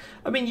it.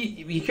 I mean,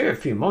 you care a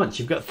few months.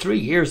 You've got 3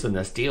 years in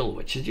this deal,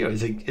 which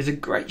is a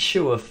great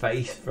show of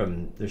faith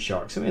from the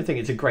Sharks. I mean, I think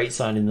it's a great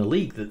sign in the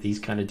league that these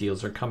kind of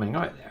deals are coming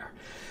out there.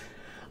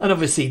 And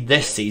obviously,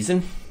 this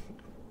season,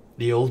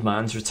 the old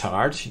man's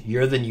retired.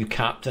 You're the new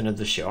captain of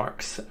the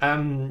Sharks. I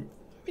mean,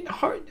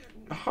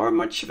 how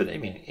much of it? I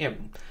mean,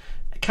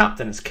 a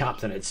captain is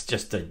captain. It's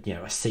just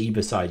a C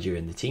beside you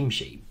in the team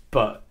sheet.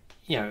 But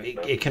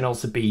it can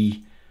also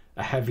be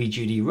a heavy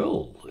duty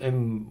role.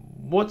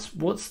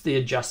 What's the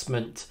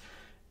adjustment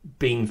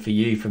been for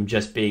you from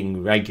just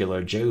being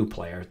regular Joe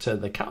player to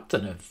the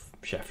captain of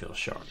Sheffield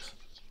Sharks?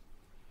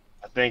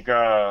 I think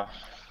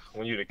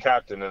when you're the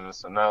captain and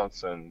it's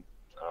announced and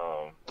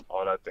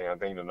all that thing, I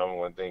think the number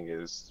one thing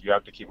is you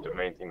have to keep the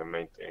main thing,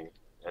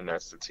 and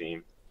that's the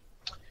team.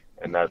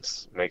 And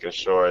that's making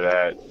sure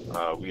that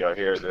we are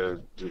here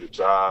to do the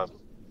job,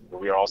 but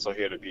we are also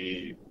here to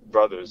be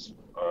brothers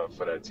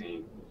for that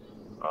team.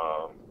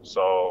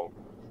 So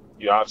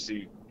you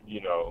obviously,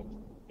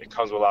 it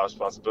comes with a lot of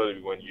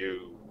responsibility when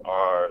you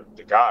are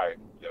the guy,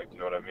 you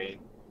know what I mean?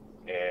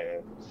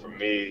 And for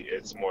me,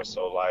 it's more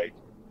so like,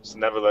 just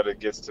never let it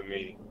get to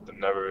me,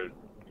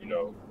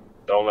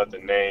 don't let the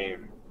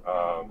name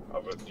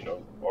of it,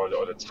 or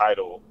the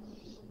title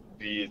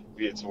be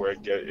it to where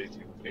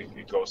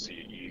it goes to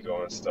your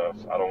ego and stuff.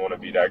 I don't want to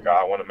be that guy.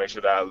 I want to make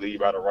sure that I lead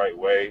by the right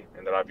way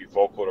and that I be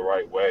vocal the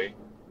right way.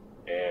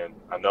 And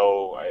I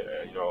know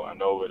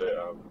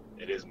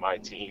it is my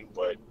team,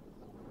 but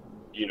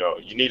you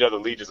need other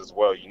leaders as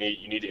well. You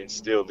need to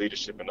instill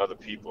leadership in other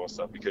people and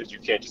stuff, because you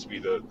can't just be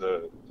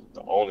the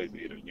only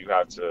leader. You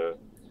have to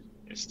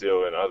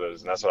instill in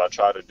others, and that's what I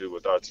try to do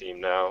with our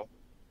team now.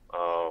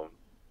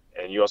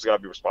 and you also got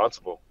to be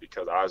responsible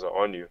because eyes are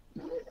on you.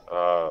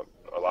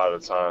 A lot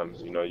of the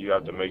times, you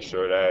have to make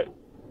sure that,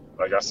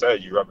 like I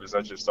said, you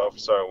represent yourself a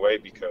certain way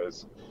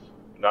because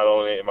not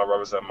only am I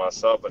representing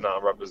myself, but now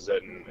I'm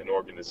representing an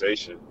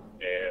organization.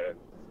 And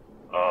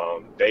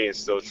they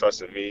instilled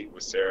trust in me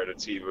with Sarah,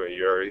 Atiba, and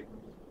Yuri.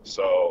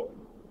 So,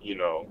 you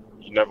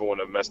never want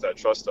to mess that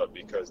trust up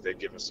because they're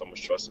giving so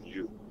much trust in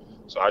you.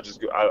 So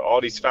all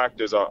these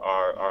factors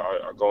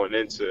are going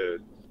into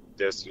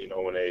this,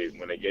 when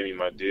they gave me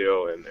my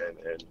deal and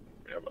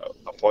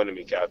appointed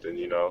me captain,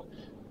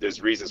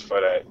 there's reasons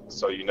for that.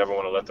 So you never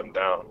want to let them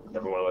down,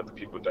 never want to let the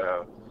people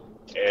down.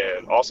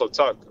 And also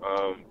Tuck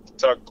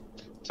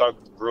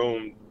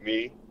groomed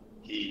me.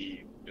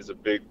 He is a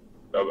big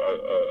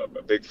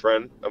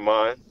friend of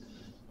mine,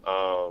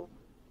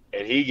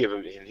 and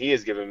he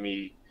has given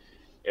me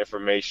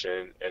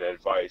information and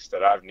advice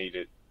that I've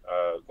needed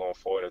going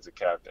forward as a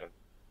captain.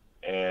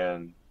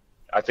 And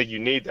I think you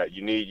need that.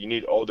 You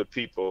need older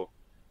people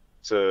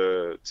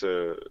to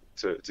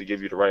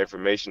give you the right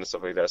information and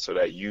stuff like that, so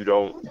that you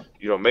don't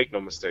make no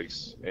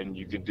mistakes, and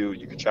you can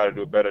try to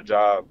do a better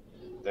job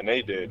than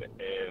they did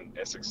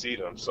and succeed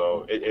them.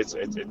 So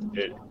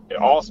it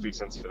all speaks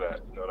into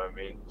that. You know what I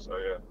mean? So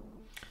yeah.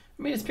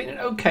 I mean, it's been an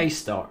okay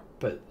start,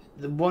 but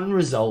the one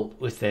result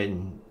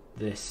within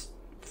this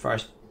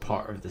first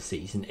part of the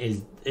season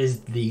is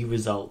the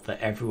result that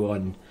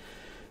everyone,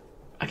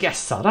 I guess,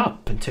 sat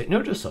up and took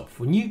notice of.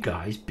 When you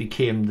guys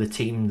became the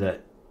team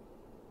that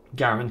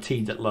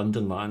guaranteed that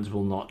London Lions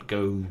will not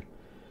go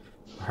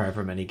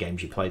however many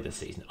games you play this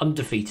season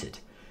undefeated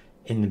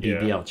in the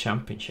BBL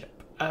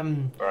Championship.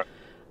 Right.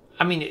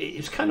 I mean,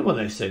 it's kind of one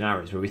of those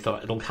scenarios where we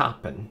thought it'll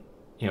happen.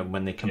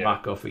 When they come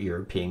back off a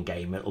European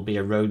game, it'll be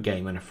a road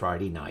game on a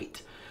Friday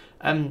night.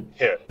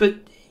 But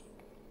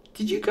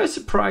did you guys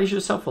surprise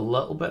yourself a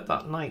little bit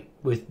that night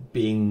with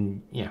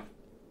being,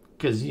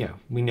 because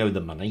we know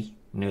the money,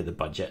 we know the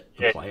budget,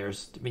 the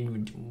players. I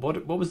mean,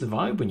 what was the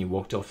vibe when you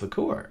walked off the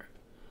court?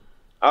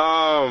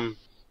 Well,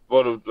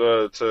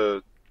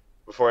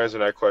 before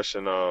answering that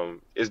question,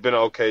 it's been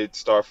an okay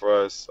start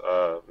for us.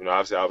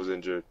 Obviously I was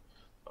injured.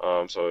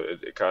 So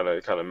it kind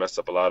of messed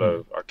up a lot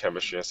of our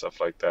chemistry and stuff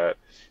like that.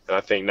 And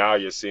I think now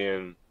you're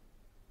seeing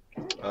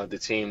the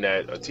team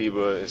that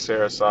Atiba and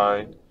Sarah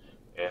signed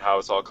and how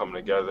it's all coming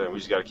together, and we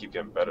just got to keep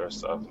getting better and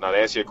stuff. Now, to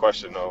answer your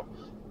question, though,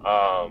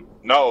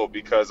 no,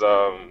 because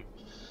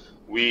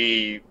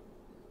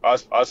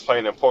us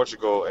playing in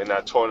Portugal in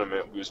that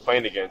tournament, we was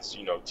playing against,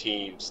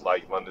 teams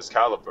like London's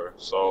caliber.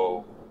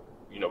 So,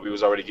 we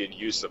was already getting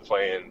used to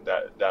playing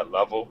that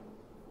level.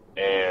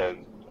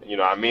 And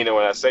I mean it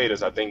when I say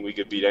this. I think we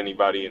could beat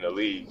anybody in the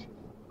league.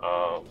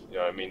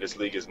 This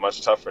league is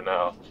much tougher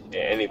now, and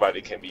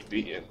anybody can be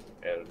beaten.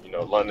 And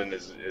London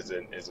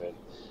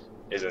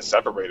isn't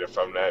separated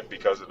from that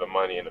because of the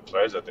money and the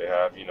players that they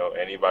have.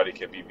 Anybody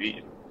can be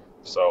beaten.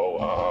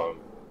 So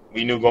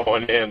we knew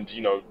going in,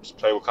 just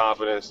play with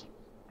confidence,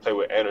 play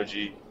with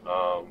energy.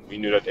 We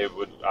knew that they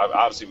would.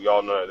 Obviously, we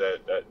all know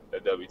that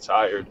they'll be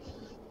tired.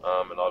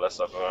 And all that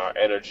stuff, and our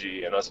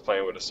energy and us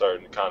playing with a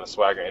certain kind of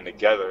swagger and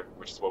together,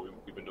 which is what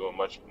we've been doing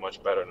much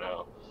better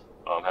now,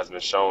 has been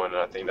showing. And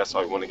I think that's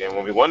how we won the game.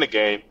 When we won the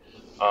game,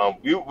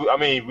 we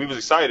was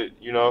excited.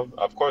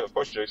 Of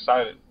course you're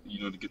excited,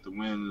 to get the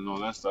win and all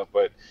that stuff.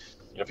 But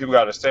people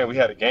gotta understand, we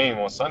had a game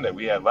on Sunday.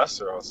 We had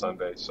Leicester on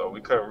Sunday, so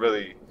we couldn't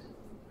really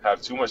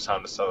have too much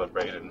time to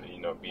celebrate and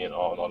be in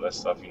awe and all that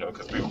stuff.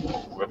 Because we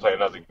were playing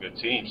another good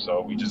team,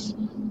 so we just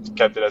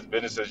kept it as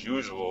business as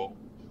usual.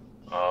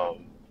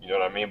 You know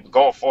what I mean? But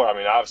going forward,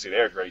 obviously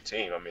they're a great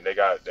team. They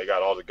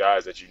got all the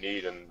guys that you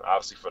need, and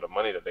obviously for the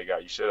money that they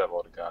got, you should have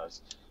all the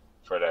guys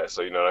for that.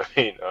 So you know what I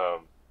mean?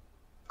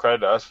 Credit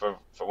to us for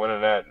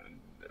winning that,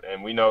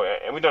 and we know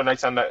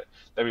next time that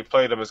we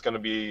play them, it's going to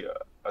be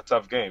a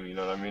tough game. You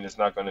know what I mean? It's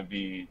not going to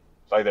be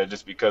like that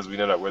just because we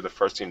know that we're the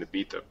first team to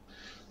beat them.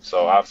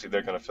 So obviously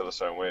they're going to feel a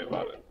certain way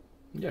about it.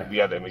 Yeah, we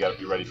got to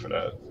be ready for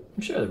that.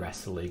 I'm sure the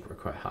rest of the league were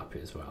quite happy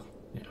as well.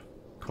 Yeah.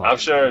 I'm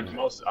sure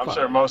most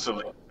of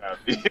them are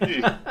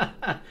happy.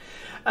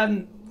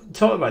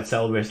 Talking about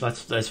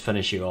celebrations, let's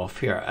finish you off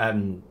here.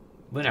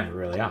 We never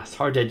really asked,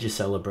 how did you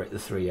celebrate the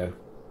 3-0?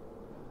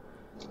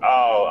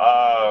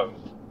 I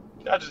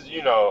just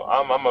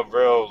I'm a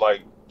real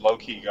low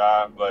key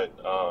guy, but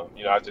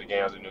after the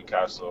game I was in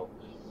Newcastle,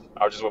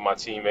 I was just with my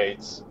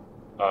teammates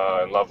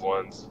and loved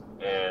ones,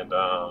 and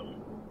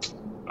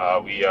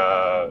we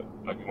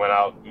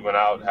went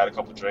out, had a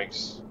couple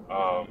drinks.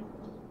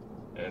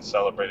 And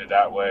celebrated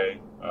that way.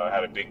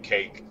 Had a big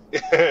cake. You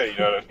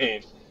know what I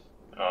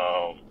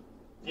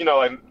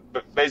mean?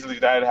 But basically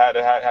that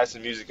had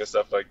some music and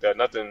stuff like that.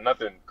 Nothing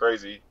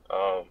crazy.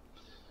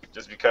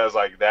 Just because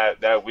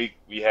that week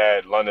we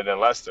had London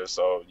and Leicester,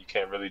 so you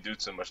can't really do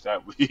too much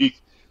that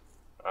week.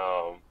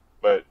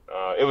 But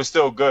it was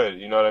still good.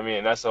 You know what I mean?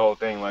 And that's the whole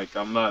thing.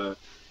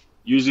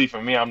 Usually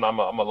for me, I'm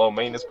a low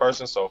maintenance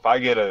person. So if I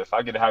get a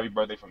happy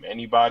birthday from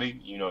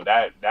anybody,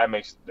 that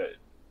makes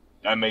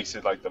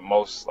it the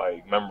most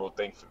memorable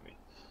thing for me.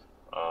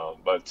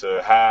 But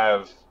to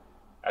have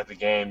at the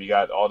game. You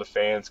got all the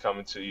fans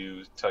coming to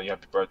you, telling you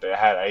happy birthday.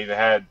 I even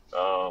had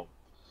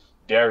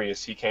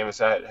Darius. He came and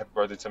said happy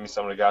birthday to me.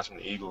 Some of the guys from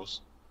the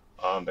Eagles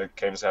that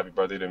came and said happy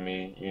birthday to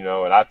me. You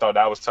know, and I thought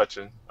that was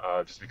touching,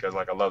 just because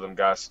like I love them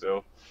guys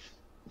still.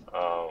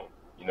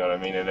 You know what I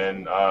mean? And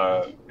then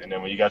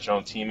when you got your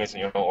own teammates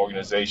and your own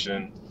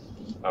organization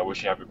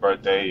wishing you happy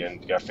birthday,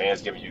 and you got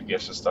fans giving you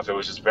gifts and stuff, it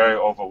was just very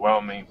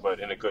overwhelming, but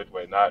in a good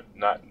way, not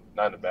in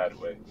a bad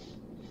way.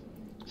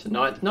 So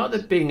not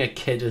that being a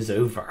kid is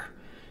over.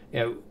 You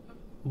know,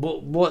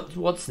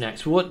 what's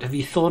next? What have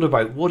you thought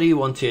about? What do you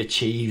want to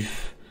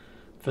achieve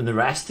for the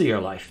rest of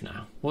your life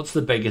now? What's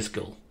the biggest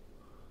goal?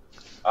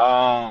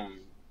 I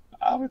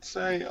would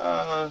say,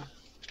 oh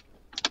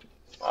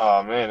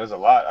man, there's a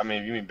lot. I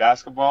mean, you mean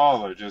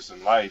basketball or just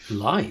in life?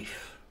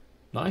 Life.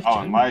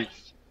 Oh, in life.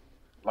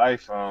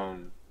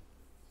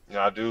 You know,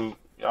 I do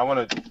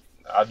want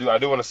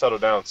to settle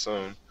down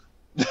soon.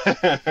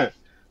 That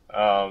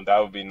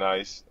would be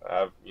nice.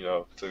 You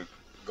know, to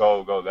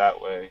go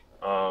that way.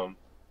 I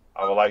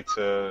would like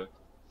to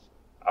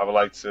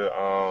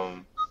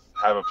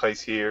have a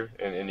place here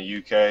in the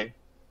UK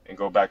and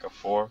go back and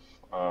forth.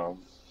 I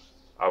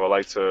would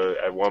like to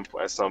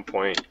at some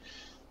point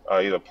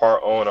either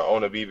part own or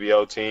own a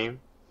BBL team.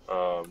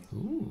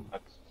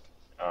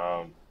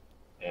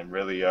 And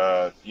really,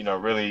 you know,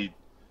 really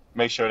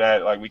make sure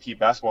that like we keep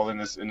basketball in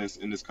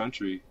this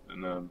country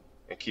and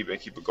keep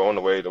it going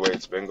the way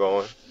it's been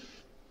going.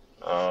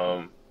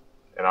 And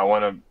I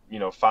want to, you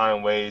know,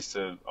 find ways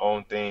to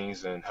own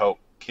things and help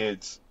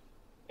kids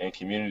and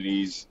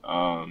communities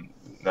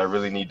that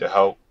really need the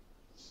help,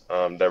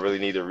 that really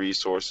need the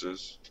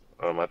resources.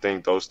 I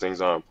think those things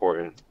are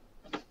important.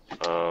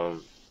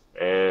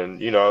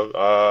 And you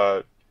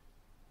know,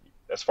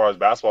 as far as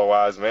basketball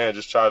wise, man,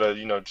 just try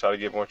to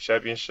get more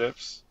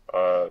championships.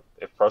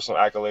 If personal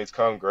accolades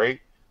come,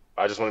 great.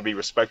 I just want to be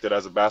respected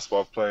as a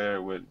basketball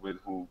player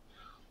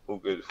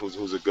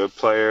who's a good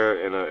player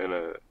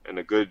and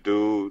a good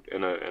dude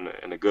and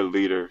a good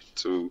leader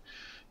to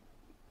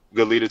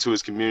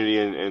his community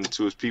and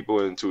to his people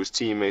and to his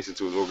teammates and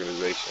to his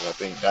organization. I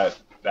think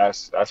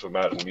that's what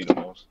matters to me the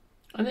most.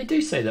 And they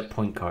do say that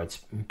point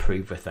guards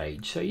improve with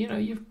age, so you know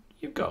you've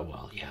got a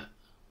while yet.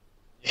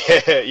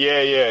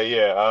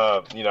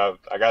 Yeah. You know,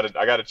 I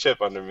got a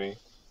chip under me,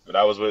 but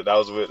I was with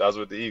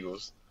the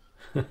Eagles.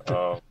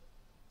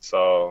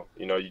 So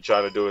you know, you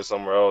try to do it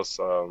somewhere else.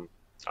 Obviously,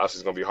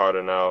 it's gonna be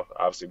harder now.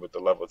 Obviously, with the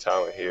level of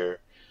talent here,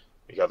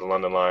 you got the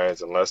London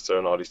Lions and Leicester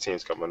and all these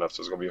teams coming up,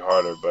 so it's gonna be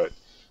harder. But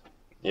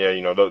yeah,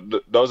 you know,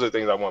 those are the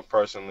things I want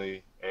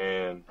personally,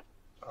 and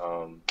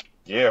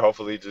yeah,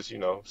 hopefully, just you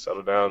know,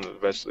 settle down,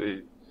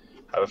 eventually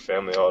have a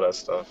family, all that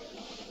stuff.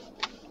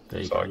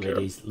 There you go,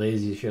 ladies,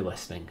 if you're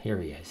listening, here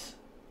he is.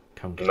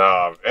 Come get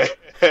man.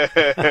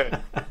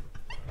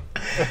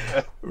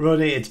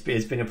 Rodney, it's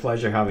been a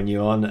pleasure having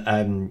you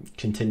on.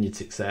 Continued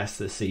success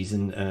this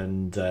season,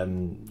 and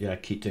yeah,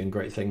 keep doing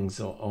great things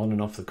on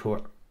and off the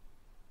court.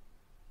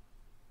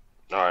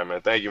 All right,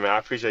 man. Thank you, man. I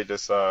appreciate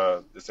this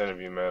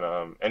interview,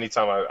 man.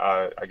 Anytime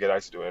I get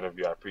asked to do an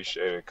interview, I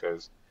appreciate it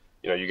because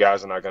you know you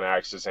guys are not gonna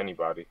ask just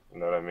anybody. You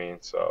know what I mean?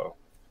 So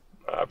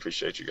I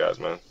appreciate you guys,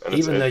 man. And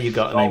even though you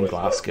got a name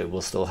Glasgow,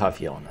 we'll still have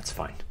you on. That's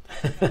fine.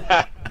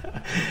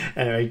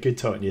 Anyway, good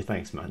talking to you.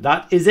 Thanks, man.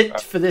 That is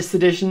it for this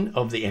edition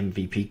of the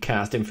MVP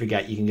Cast. Don't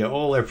forget, you can get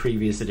all our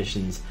previous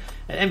editions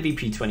at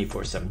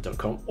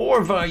mvp247.com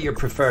or via your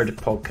preferred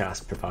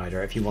podcast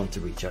provider. If you want to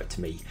reach out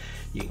to me,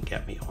 you can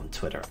get me on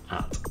Twitter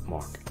at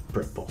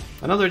MarkBritball.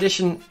 Another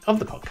edition of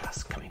the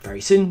podcast coming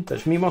very soon.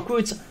 But for me, Mark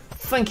Woods,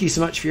 thank you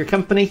so much for your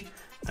company,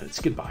 and it's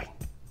goodbye.